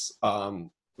makes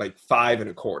like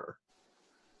 $5.25.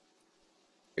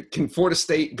 Can Florida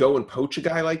State go and poach a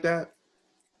guy like that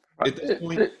at this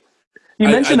point? You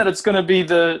mentioned that it's going to be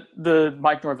the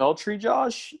Mike Norvell tree,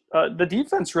 Josh. The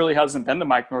defense really hasn't been the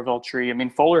Mike Norvell tree. I mean,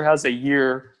 Fuller has a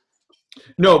year.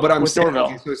 No, but I'm saying,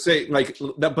 Norvell. So say like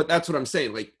that. But that's what I'm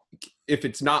saying. Like, if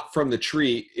it's not from the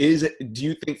tree, do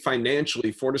you think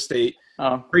financially Florida State?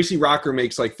 Tracy Rocker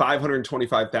makes like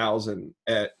 $525,000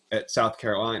 at South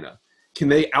Carolina. Can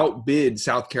they outbid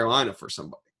South Carolina for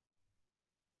somebody?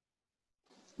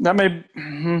 That may,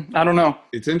 I don't know.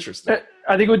 It's interesting.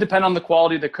 I think it would depend on the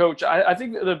quality of the coach. I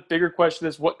think the bigger question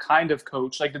is what kind of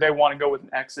coach. Like, do they want to go with an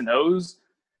X and O's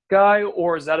guy,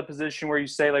 or is that a position where you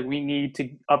say like we need to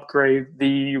upgrade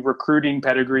the recruiting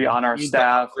pedigree on our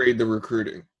staff? Upgrade the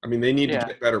recruiting. I mean, they need to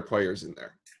get better players in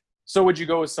there. So would you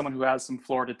go with someone who has some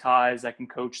Florida ties that can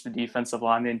coach the defensive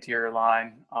line, the interior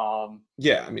line?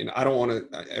 Yeah, I mean, I don't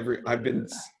want to.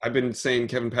 I've been saying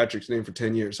Kevin Patrick's name for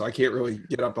 10 years, so I can't really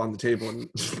get up on the table and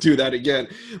do that again.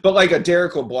 But like a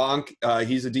Derek LeBlanc,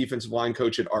 he's a defensive line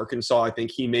coach at Arkansas. I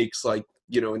think he makes like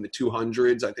in the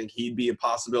 200s. I think he'd be a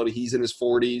possibility. He's in his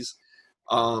 40s.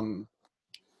 I don't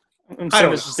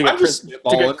know. Just to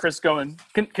get Chris going.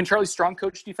 Can Charlie Strong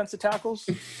coach defensive tackles?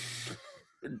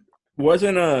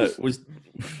 Simone,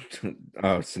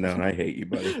 I hate you,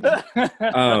 buddy.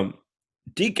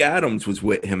 Deke Adams was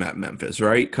with him at Memphis,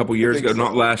 right? A couple years ago, so.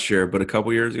 Not last year, but a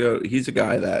couple years ago. He's a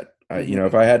guy that,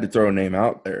 if I had to throw a name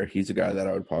out there, he's a guy that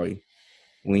I would probably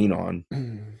lean on.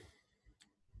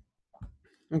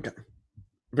 Okay.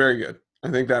 Very good. I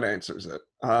think that answers it.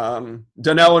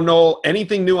 Donnell and Noel,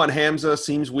 anything new on Hamza?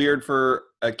 Seems weird for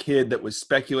a kid that was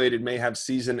speculated may have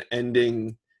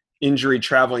season-ending injury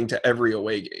traveling to every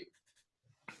away game.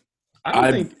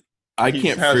 I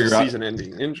can't figure out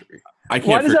season-ending injury. Why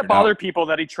does that bother people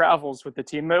that he travels with the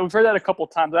team? We've heard that a couple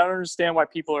of times. I don't understand why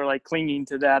people are like clinging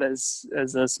to that as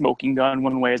a smoking gun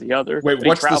one way or the other. Wait,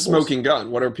 what's the smoking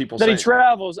gun? What are people saying? That he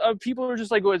travels. People are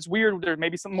just like, well, it's weird. There may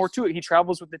be something more to it. He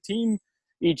travels with the team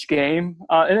each game.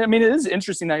 And I mean, it is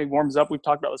interesting that he warms up. We've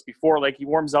talked about this before. Like he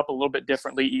warms up a little bit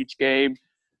differently each game.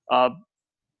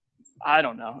 I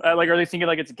don't know. Like, are they thinking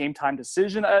like it's a game time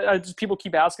decision? Just people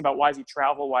keep asking about why does he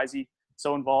travel? Why is he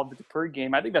so involved with the per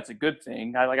game? I think that's a good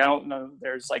thing. I don't know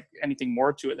there's like anything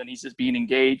more to it than he's just being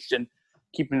engaged and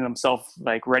keeping himself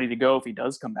like ready to go if he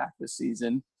does come back this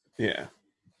season. Yeah.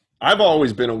 I've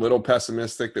always been a little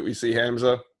pessimistic that we see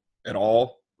Hamza at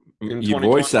all. You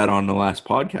voiced that on the last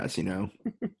podcast,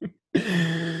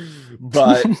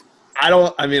 But I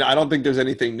don't think there's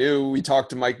anything new. We talked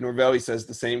to Mike Norvell. He says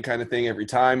the same kind of thing every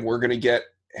time. We're going to get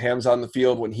Hamza on the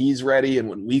field when he's ready and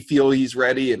when we feel he's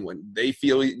ready and when they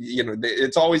feel,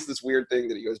 it's always this weird thing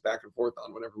that he goes back and forth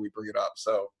on whenever we bring it up.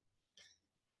 So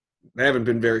they haven't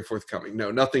been very forthcoming.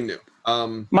 No, nothing new.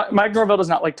 Mike Norvell does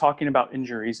not like talking about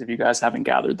injuries, if you guys haven't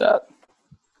gathered that.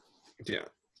 Yeah.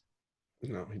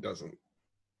 No, he doesn't.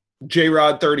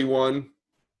 J-Rod 31.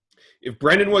 If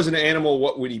Brendan was an animal,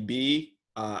 what would he be?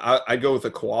 I'd go with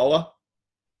a koala.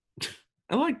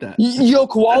 I like that.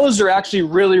 Koalas are actually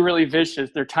really, really vicious.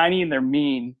 They're tiny and they're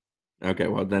mean. Okay,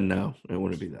 well then no, it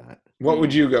wouldn't be that. What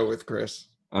would you go with, Chris?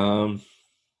 A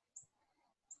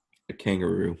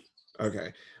kangaroo.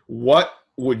 Okay. What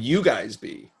would you guys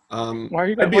be? Why are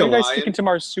you guys sticking to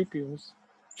marsupials?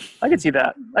 I can see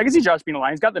that. I can see Josh being a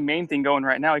lion. He's got the main thing going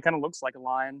right now. He kind of looks like a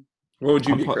lion. What would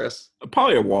you be, Chris?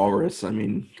 Probably a walrus. I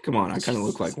mean, come on, I kind of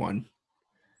look like one.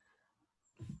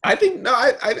 I think no.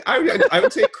 I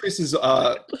would say Chris is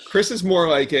more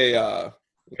like a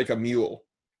mule,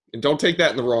 and don't take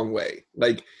that in the wrong way.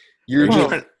 Like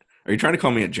are you trying to call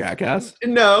me a jackass?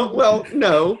 No, well,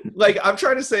 no. Like I'm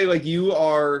trying to say, like you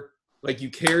are, like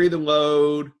you carry the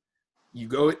load. You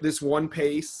go at this one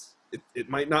pace. It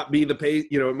might not be the pace.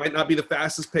 It might not be the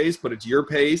fastest pace, but it's your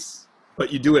pace.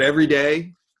 But you do it every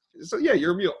day. So yeah,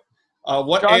 you're a mule.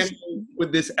 What animal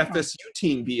would this FSU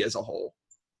team be as a whole?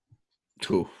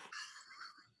 Ooh.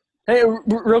 Hey,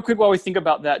 real quick while we think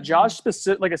about that, Josh,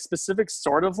 a specific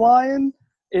sort of lion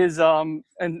is and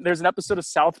there's an episode of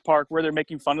South Park where they're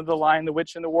making fun of the Lion, the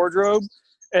Witch, and the Wardrobe,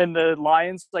 and the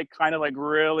lion's like kind of like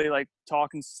really like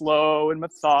talking slow and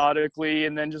methodically,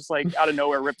 and then just like out of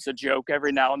nowhere rips a joke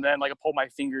every now and then, like a pull my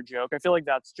finger joke. I feel like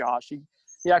that's Josh.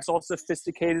 He acts all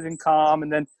sophisticated and calm,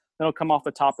 and then he'll come off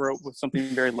the top rope with something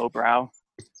very lowbrow.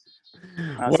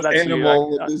 What so that's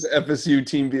animal would this FSU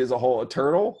team be as a whole? A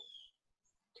turtle?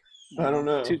 I don't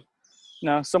know.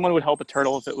 No, someone would help a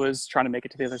turtle if it was trying to make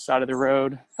it to the other side of the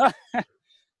road. I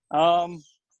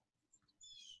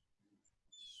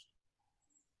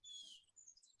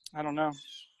don't know.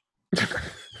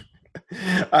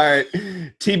 All right,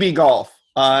 TB golf.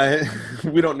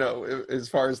 We don't know as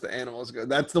far as the animals go.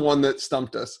 That's the one that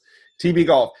stumped us. TB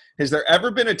golf. Has there ever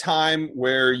been a time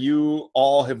where you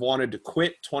all have wanted to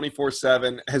quit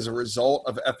 24/7 as a result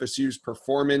of FSU's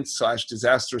performance /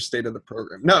 disastrous state of the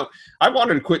program? No, I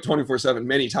wanted to quit 24/7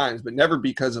 many times, but never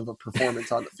because of a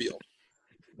performance on the field.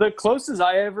 The closest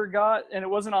I ever got, and it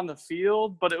wasn't on the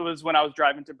field, but it was when I was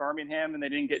driving to Birmingham and they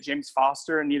didn't get James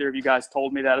Foster, and neither of you guys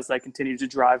told me that as I continued to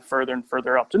drive further and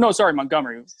further up.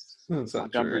 Montgomery. That's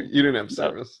not true. You didn't have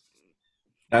service.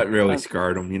 That really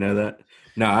scarred him. You know that?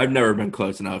 No, I've never been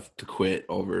close enough to quit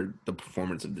over the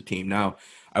performance of the team. Now,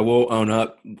 I will own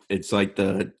up. It's like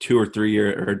the 2 or 3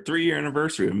 year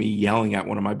anniversary of me yelling at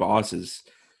one of my bosses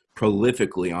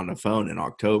prolifically on the phone in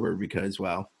October because,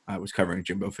 well, I was covering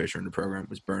Jimbo Fisher and the program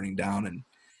was burning down and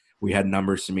we had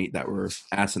numbers to meet that were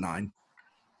asinine.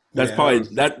 That's probably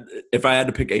that. If I had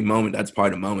to pick a moment, that's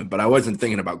probably the moment. But I wasn't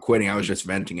thinking about quitting. I was just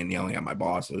venting and yelling at my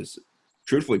boss. It was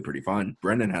truthfully pretty fun.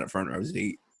 Brendan had a front row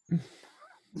seat.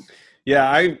 Yeah,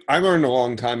 I learned a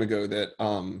long time ago that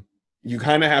you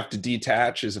kind of have to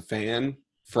detach as a fan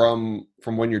from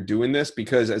when you're doing this,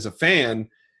 because as a fan,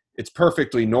 it's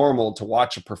perfectly normal to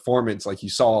watch a performance like you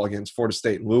saw against Florida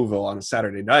State and Louisville on a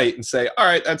Saturday night and say, all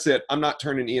right, that's it. I'm not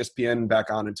turning ESPN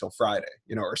back on until Friday,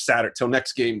 or Saturday till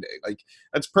next game day. Like,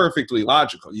 that's perfectly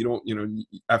logical. You don't,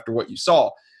 after what you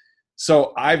saw.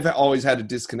 So I've always had to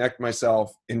disconnect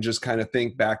myself and just kind of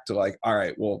think back to like, all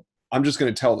right, well, I'm just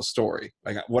going to tell the story.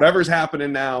 Like, whatever's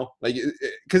happening now, like,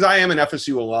 because I am an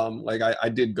FSU alum, like I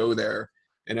did go there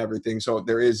and everything. So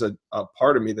there is a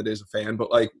part of me that is a fan, but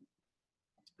like,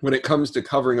 when it comes to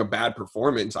covering a bad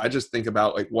performance, I just think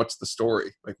about like, what's the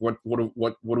story? Like, what do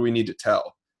we need to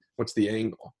tell? What's the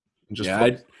angle? And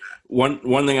just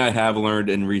one thing I have learned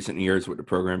in recent years with the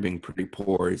program being pretty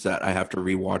poor is that I have to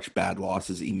rewatch bad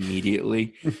losses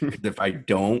immediately. If I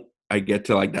don't, I get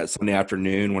to like that Sunday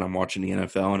afternoon when I'm watching the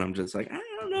NFL and I'm just like, I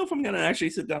don't know if I'm going to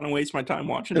actually sit down and waste my time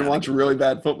watching and watch really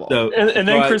bad football. So, and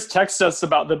then Chris texts us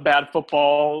about the bad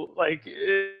football, like.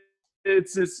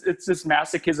 It's this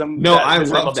masochism. No, I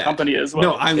love that company as well.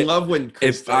 No, I love when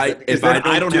Chris if I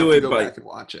don't do it back and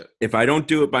watch it. If I don't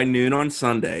do it by noon on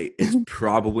Sunday, it's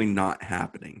probably not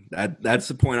happening. That's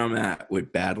the point I'm at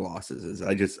with bad losses. Is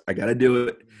I got to do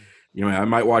it. I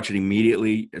might watch it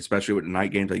immediately, especially with the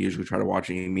night games. I usually try to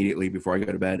watch it immediately before I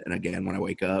go to bed, and again when I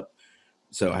wake up.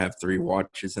 So I have 3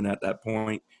 watches in at that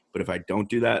point. But if I don't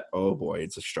do that, oh boy,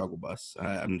 it's a struggle bus.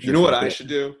 I'm just what I should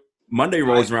do? Monday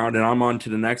rolls around and I'm on to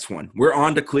the next one. We're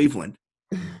on to Cleveland.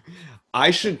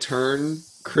 I should turn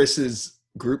Chris's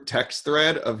group text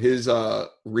thread of his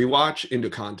rewatch into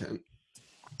content.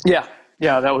 Yeah,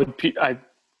 that would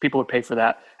people would pay for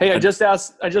that. Hey, I just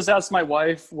asked my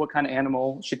wife what kind of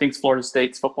animal she thinks Florida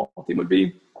State's football team would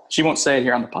be. She won't say it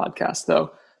here on the podcast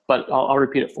though, but I'll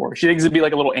repeat it for her. She thinks it'd be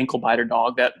like a little ankle biter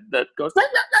dog that goes.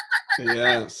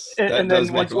 Yes, and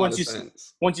then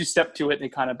once you step to it, they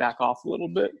kind of back off a little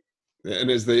bit.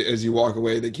 And as you walk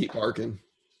away, they keep barking.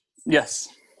 Yes.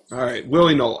 All right.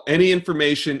 Willie Knoll, any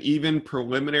information, even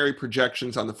preliminary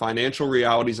projections on the financial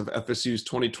realities of FSU's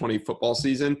 2020 football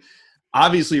season?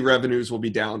 Obviously, revenues will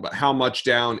be down, but how much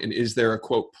down? And is there a,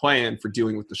 quote, plan for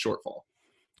dealing with the shortfall?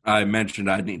 I mentioned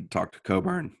I need to talk to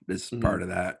Coburn. This is part of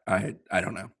that. I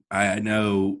don't know. I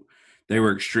know they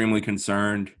were extremely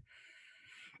concerned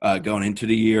going into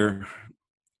the year.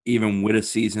 Even with a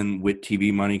season with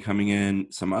TV money coming in,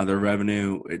 some other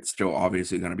revenue, it's still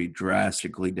obviously going to be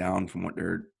drastically down from what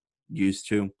they're used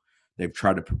to. They've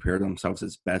tried to prepare themselves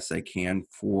as best they can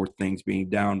for things being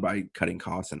down by cutting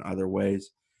costs in other ways.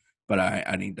 But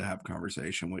I need to have a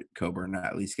conversation with Coburn to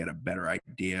at least get a better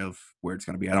idea of where it's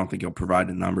going to be. I don't think he'll provide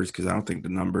the numbers because I don't think the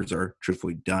numbers are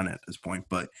truthfully done at this point.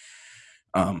 But,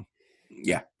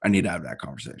 yeah, I need to have that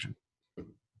conversation.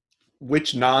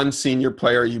 Which non-senior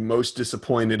player are you most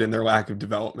disappointed in their lack of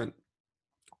development?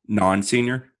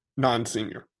 Non-senior?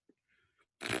 Non-senior.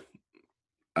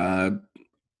 I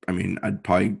mean, I'd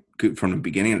probably, from the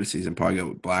beginning of the season, probably go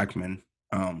with Blackman.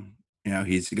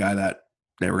 He's the guy that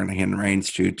they were going to hand the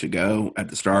reins to go at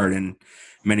the start, and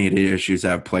many of the issues that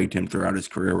have plagued him throughout his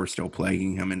career were still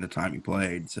plaguing him in the time he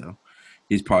played. So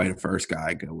he's probably the first guy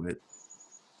I go with.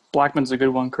 Blackman's a good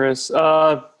one, Chris.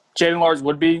 Jalen Lars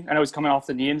would be. I know he's coming off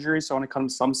the knee injury, so I want to cut him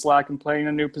some slack in playing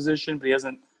a new position, but he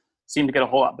hasn't seemed to get a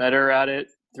whole lot better at it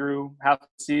through half the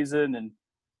season. And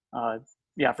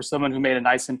for someone who made a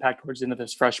nice impact towards the end of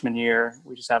his freshman year,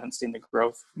 we just haven't seen the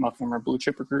growth from a former blue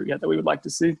chip recruit yet that we would like to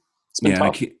see. It's been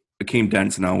tough. Akeem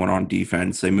Denson went on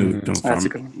defense. They moved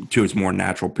him to his more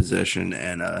natural position,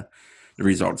 and the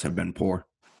results have been poor.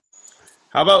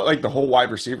 How about like the whole wide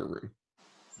receiver room?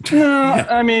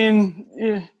 I mean,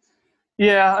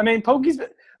 I mean, Pokey's.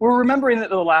 We're remembering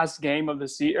that the last game of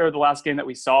the last game that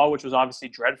we saw, which was obviously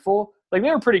dreadful. Like, they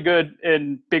were pretty good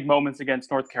in big moments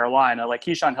against North Carolina. Like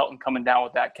Keyshawn Hilton coming down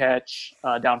with that catch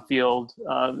downfield,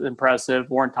 impressive.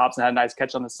 Warren Thompson had a nice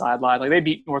catch on the sideline. Like, they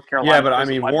beat North Carolina. Yeah, but I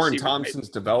mean, Warren Thompson's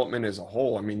development as a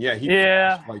whole. I mean,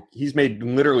 he's made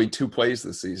literally 2 plays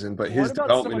this season, but his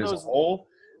development as a whole.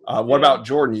 What about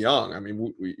Jordan Young? I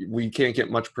mean, we can't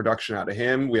get much production out of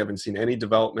him. We haven't seen any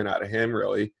development out of him,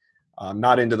 really.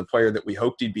 Not into the player that we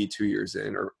hoped he'd be 2 years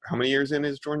in. Or how many years in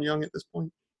is Jordan Young at this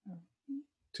point?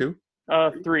 2?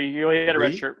 3. He had a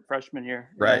redshirt freshman year.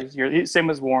 Right. Same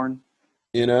as Warren.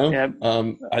 You know? Yeah.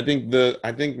 I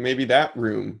think maybe that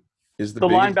room is the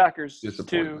linebackers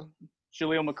too.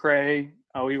 Jaleel McRae.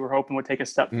 We were hoping would take a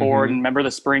step forward, and remember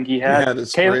the spring he had. Yeah, the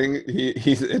spring.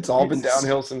 It's all been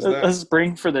downhill since then. A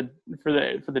spring for the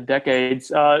decades.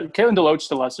 Kalen DeLoach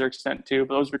to a lesser extent too,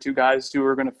 but those were 2 guys who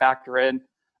were going to factor in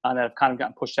that have kind of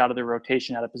gotten pushed out of their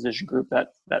rotation out of position group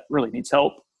that really needs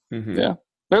help. Mm-hmm. Yeah,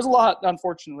 there's a lot.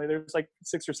 Unfortunately, there's like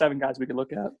 6 or 7 guys we could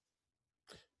look at.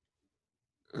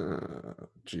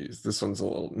 Geez, this one's a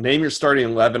little. Name your starting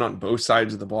 11 on both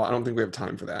sides of the ball. I don't think we have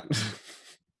time for that.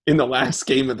 In the last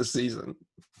game of the season.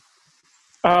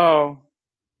 Oh.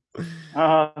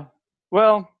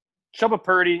 Well, Chubba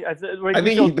Purdy. I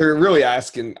think they're really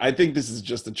asking. I think this is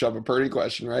just a Chubba Purdy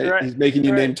question, right? He's making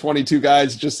you name 22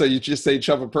 guys just so you just say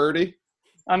Chubba Purdy.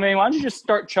 I mean, why don't you just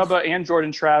start Chubba and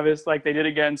Jordan Travis like they did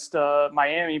against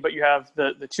Miami, but you have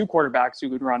the 2 quarterbacks who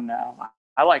could run now.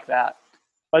 I like that.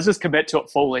 Let's just commit to it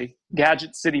fully.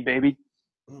 Gadget City, baby.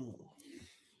 All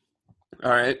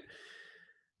right.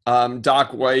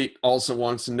 Doc White also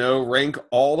wants to know, rank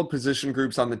all the position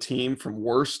groups on the team from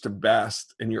worst to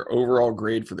best and your overall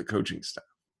grade for the coaching staff.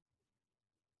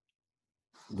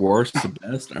 Worst to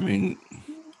best? I mean,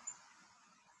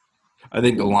 I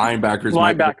think the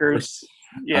linebackers.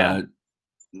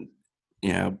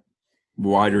 Yeah.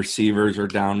 Wide receivers are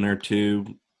down there too.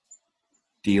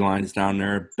 D-line's down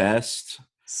there. Best.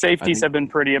 Safeties have been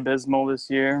pretty abysmal this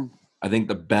year. I think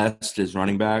the best is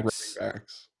running backs.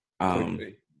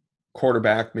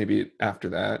 Quarterback maybe after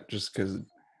that, just because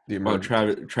the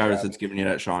emergence. Travis has given you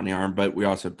that shot in the arm, but we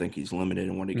also think he's limited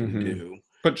in what he can do.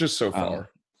 But just so far.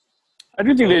 I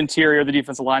do think the interior, the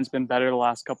defensive line's been better the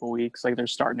last couple of weeks. Like, they're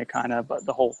starting to kind of, but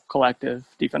the whole collective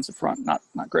defensive front, not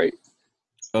great.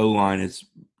 O-line is,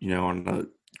 on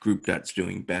a group that's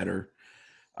doing better.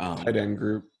 Tight end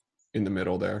group in the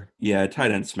middle there. Yeah,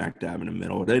 tight end smack dab in the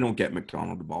middle. They don't get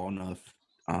McDonald the ball enough.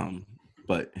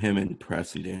 But him and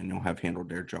Press and Daniel have handled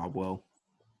their job well.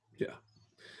 Yeah.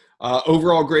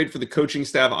 Overall grade for the coaching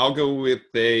staff, I'll go with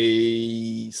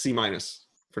a C-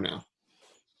 for now.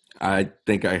 I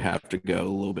think I have to go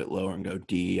a little bit lower and go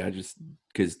D.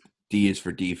 Because D is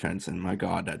for defense, and my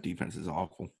God, that defense is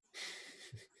awful.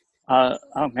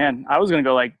 Oh man, I was gonna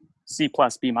go like C+,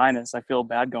 B-. I feel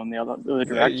bad going the other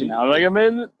direction now. Like, I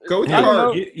mean, go with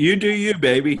your you do you,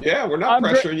 baby. Yeah, we're not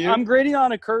pressuring you. I'm grading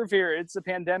on a curve here. It's a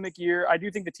pandemic year. I do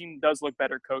think the team does look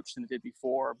better coached than it did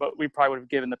before, but we probably would have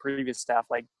given the previous staff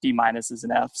like D- as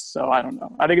an F. So I don't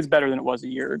know. I think it's better than it was a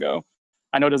year ago.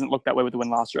 I know it doesn't look that way with the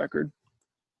win-loss record.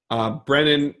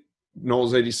 Brennan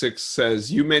Knowles 86 says,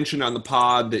 you mentioned on the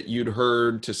pod that you'd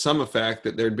heard to some effect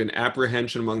that there'd been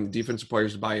apprehension among the defensive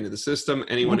players to buy into the system.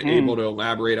 Anyone able to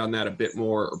elaborate on that a bit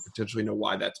more or potentially know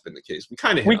why that's been the case? We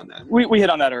kind of hit on that. We hit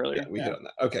on that earlier. Yeah, we hit on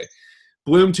that. Okay.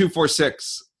 Bloom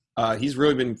 246. He's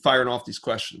really been firing off these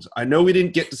questions. I know we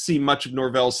didn't get to see much of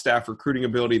Norvell's staff recruiting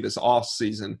ability this off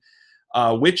season.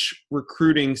 Which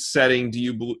recruiting setting do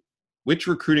you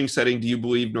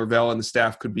believe Norvell and the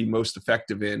staff could be most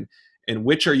effective in? And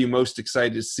which are you most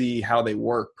excited to see how they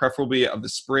work, preferably of the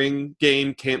spring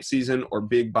game, camp season, or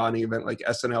big bonding event like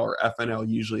SNL or FNL,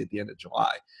 usually at the end of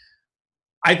July?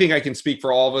 I think I can speak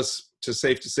for all of us to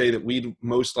safe to say that we'd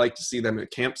most like to see them in a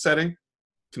camp setting.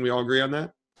 Can we all agree on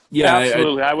that? Yeah,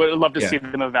 absolutely. I would love to see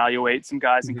them evaluate some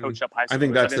guys and coach up high school. I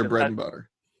think that's their bread and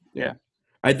butter. Yeah.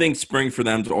 I think spring for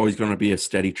them is always going to be a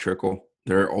steady trickle.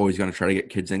 They're always going to try to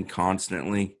get kids in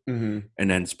constantly. Mm-hmm.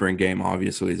 And then spring game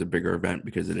obviously is a bigger event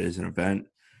because it is an event.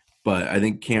 But I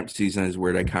think camp season is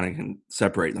where they kind of can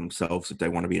separate themselves if they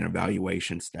want to be an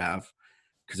evaluation staff,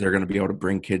 because they're going to be able to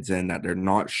bring kids in that they're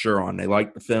not sure on. They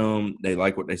like the film. They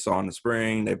like what they saw in the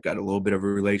spring. They've got a little bit of a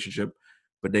relationship,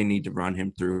 but they need to run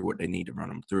him through what they need to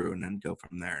run him through and then go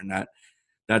from there. And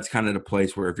that's kind of the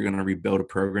place where if you're going to rebuild a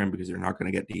program because you're not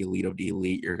going to get the elite of the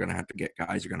elite, you're going to have to get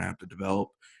guys you're going to have to develop.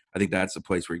 I think that's the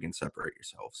place where you can separate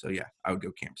yourself. So, yeah, I would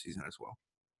go camp season as well.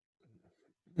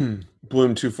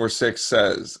 Bloom246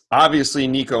 says, obviously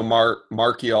Nico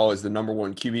Marchiol is the number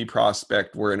one QB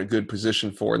prospect we're in a good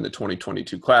position for in the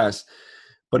 2022 class,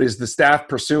 but is the staff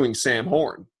pursuing Sam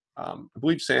Horn? I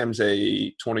believe Sam's a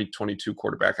 2022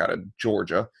 quarterback out of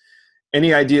Georgia.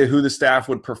 Any idea who the staff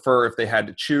would prefer if they had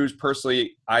to choose?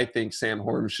 Personally, I think Sam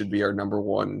Horn should be our number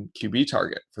one QB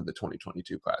target for the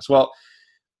 2022 class. Well,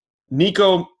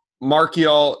 Nico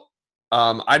Marchiol,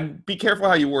 I'd be careful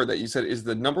how you word that. You said is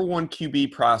the number one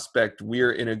QB prospect.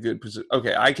 We're in a good position.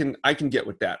 Okay, I can get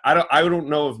with that. I don't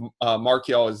know if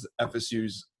Marchiol is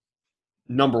FSU's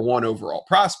number one overall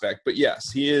prospect, but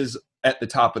yes, he is at the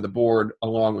top of the board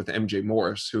along with MJ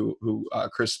Morris, who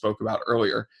Chris spoke about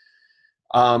earlier.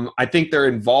 I think they're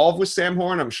involved with Sam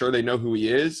Horn. I'm sure they know who he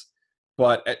is,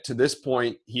 but to this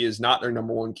point, he is not their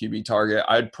number one QB target.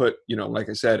 I'd put, like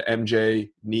I said,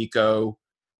 MJ, Nico,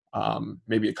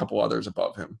 maybe a couple others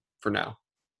above him for now.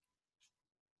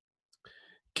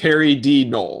 Kerry D.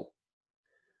 Knoll.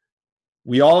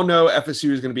 We all know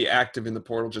FSU is going to be active in the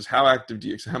portal. Just how active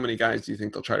how many guys do you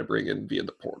think they'll try to bring in via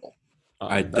the portal?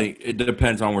 I think it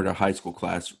depends on where the high school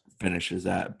class finishes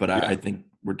at, but I think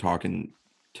we're talking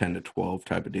 10 to 12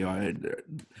 type of deal.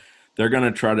 They're going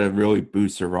to try to really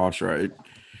boost their roster.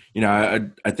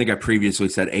 I think I previously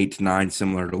said 8 to 9,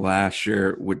 similar to last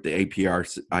year. With the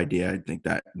APR idea, I think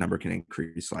that number can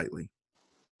increase slightly.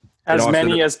 As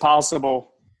many as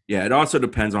possible. Yeah, it also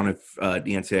depends on if the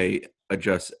NCAA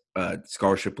adjusts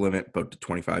scholarship limit both to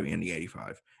 25 and the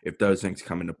 85. If those things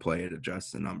come into play, it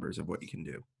adjusts the numbers of what you can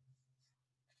do.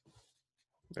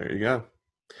 There you go.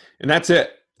 And that's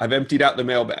it. I've emptied out the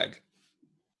mailbag.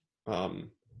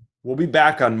 We'll be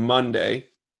back on Monday.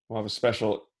 We'll have a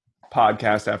special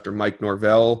podcast after Mike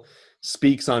Norvell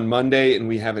speaks on Monday, and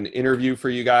we have an interview for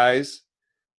you guys.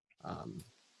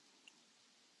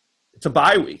 It's a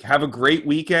bye week. Have a great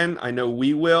weekend. I know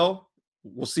we will.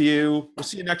 We'll see you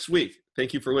next week.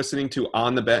 Thank you for listening to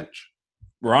On the Bench.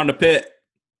 We're on the pit.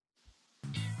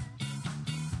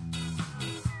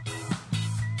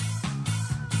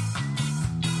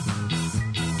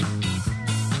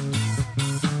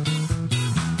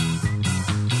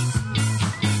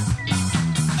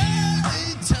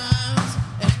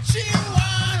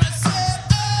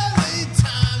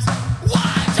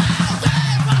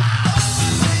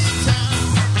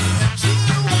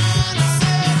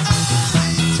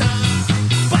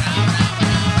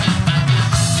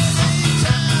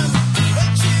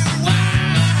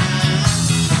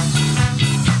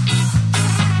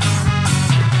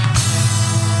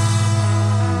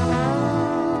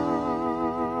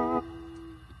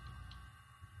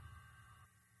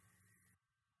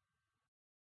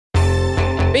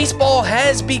 Baseball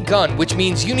has begun, which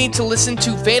means you need to listen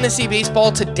to Fantasy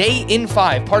Baseball Today in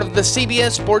 5, part of the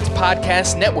CBS Sports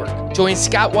Podcast Network. Join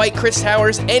Scott White, Chris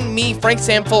Towers, and me, Frank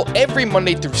Samfel, every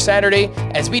Monday through Saturday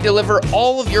as we deliver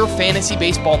all of your fantasy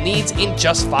baseball needs in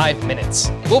just 5 minutes.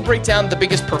 We'll break down the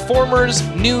biggest performers,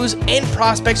 news, and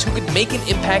prospects who could make an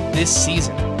impact this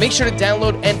season. Make sure to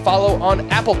download and follow on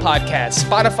Apple Podcasts,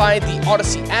 Spotify, the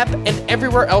Odyssey app, and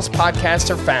everywhere else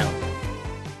podcasts are found.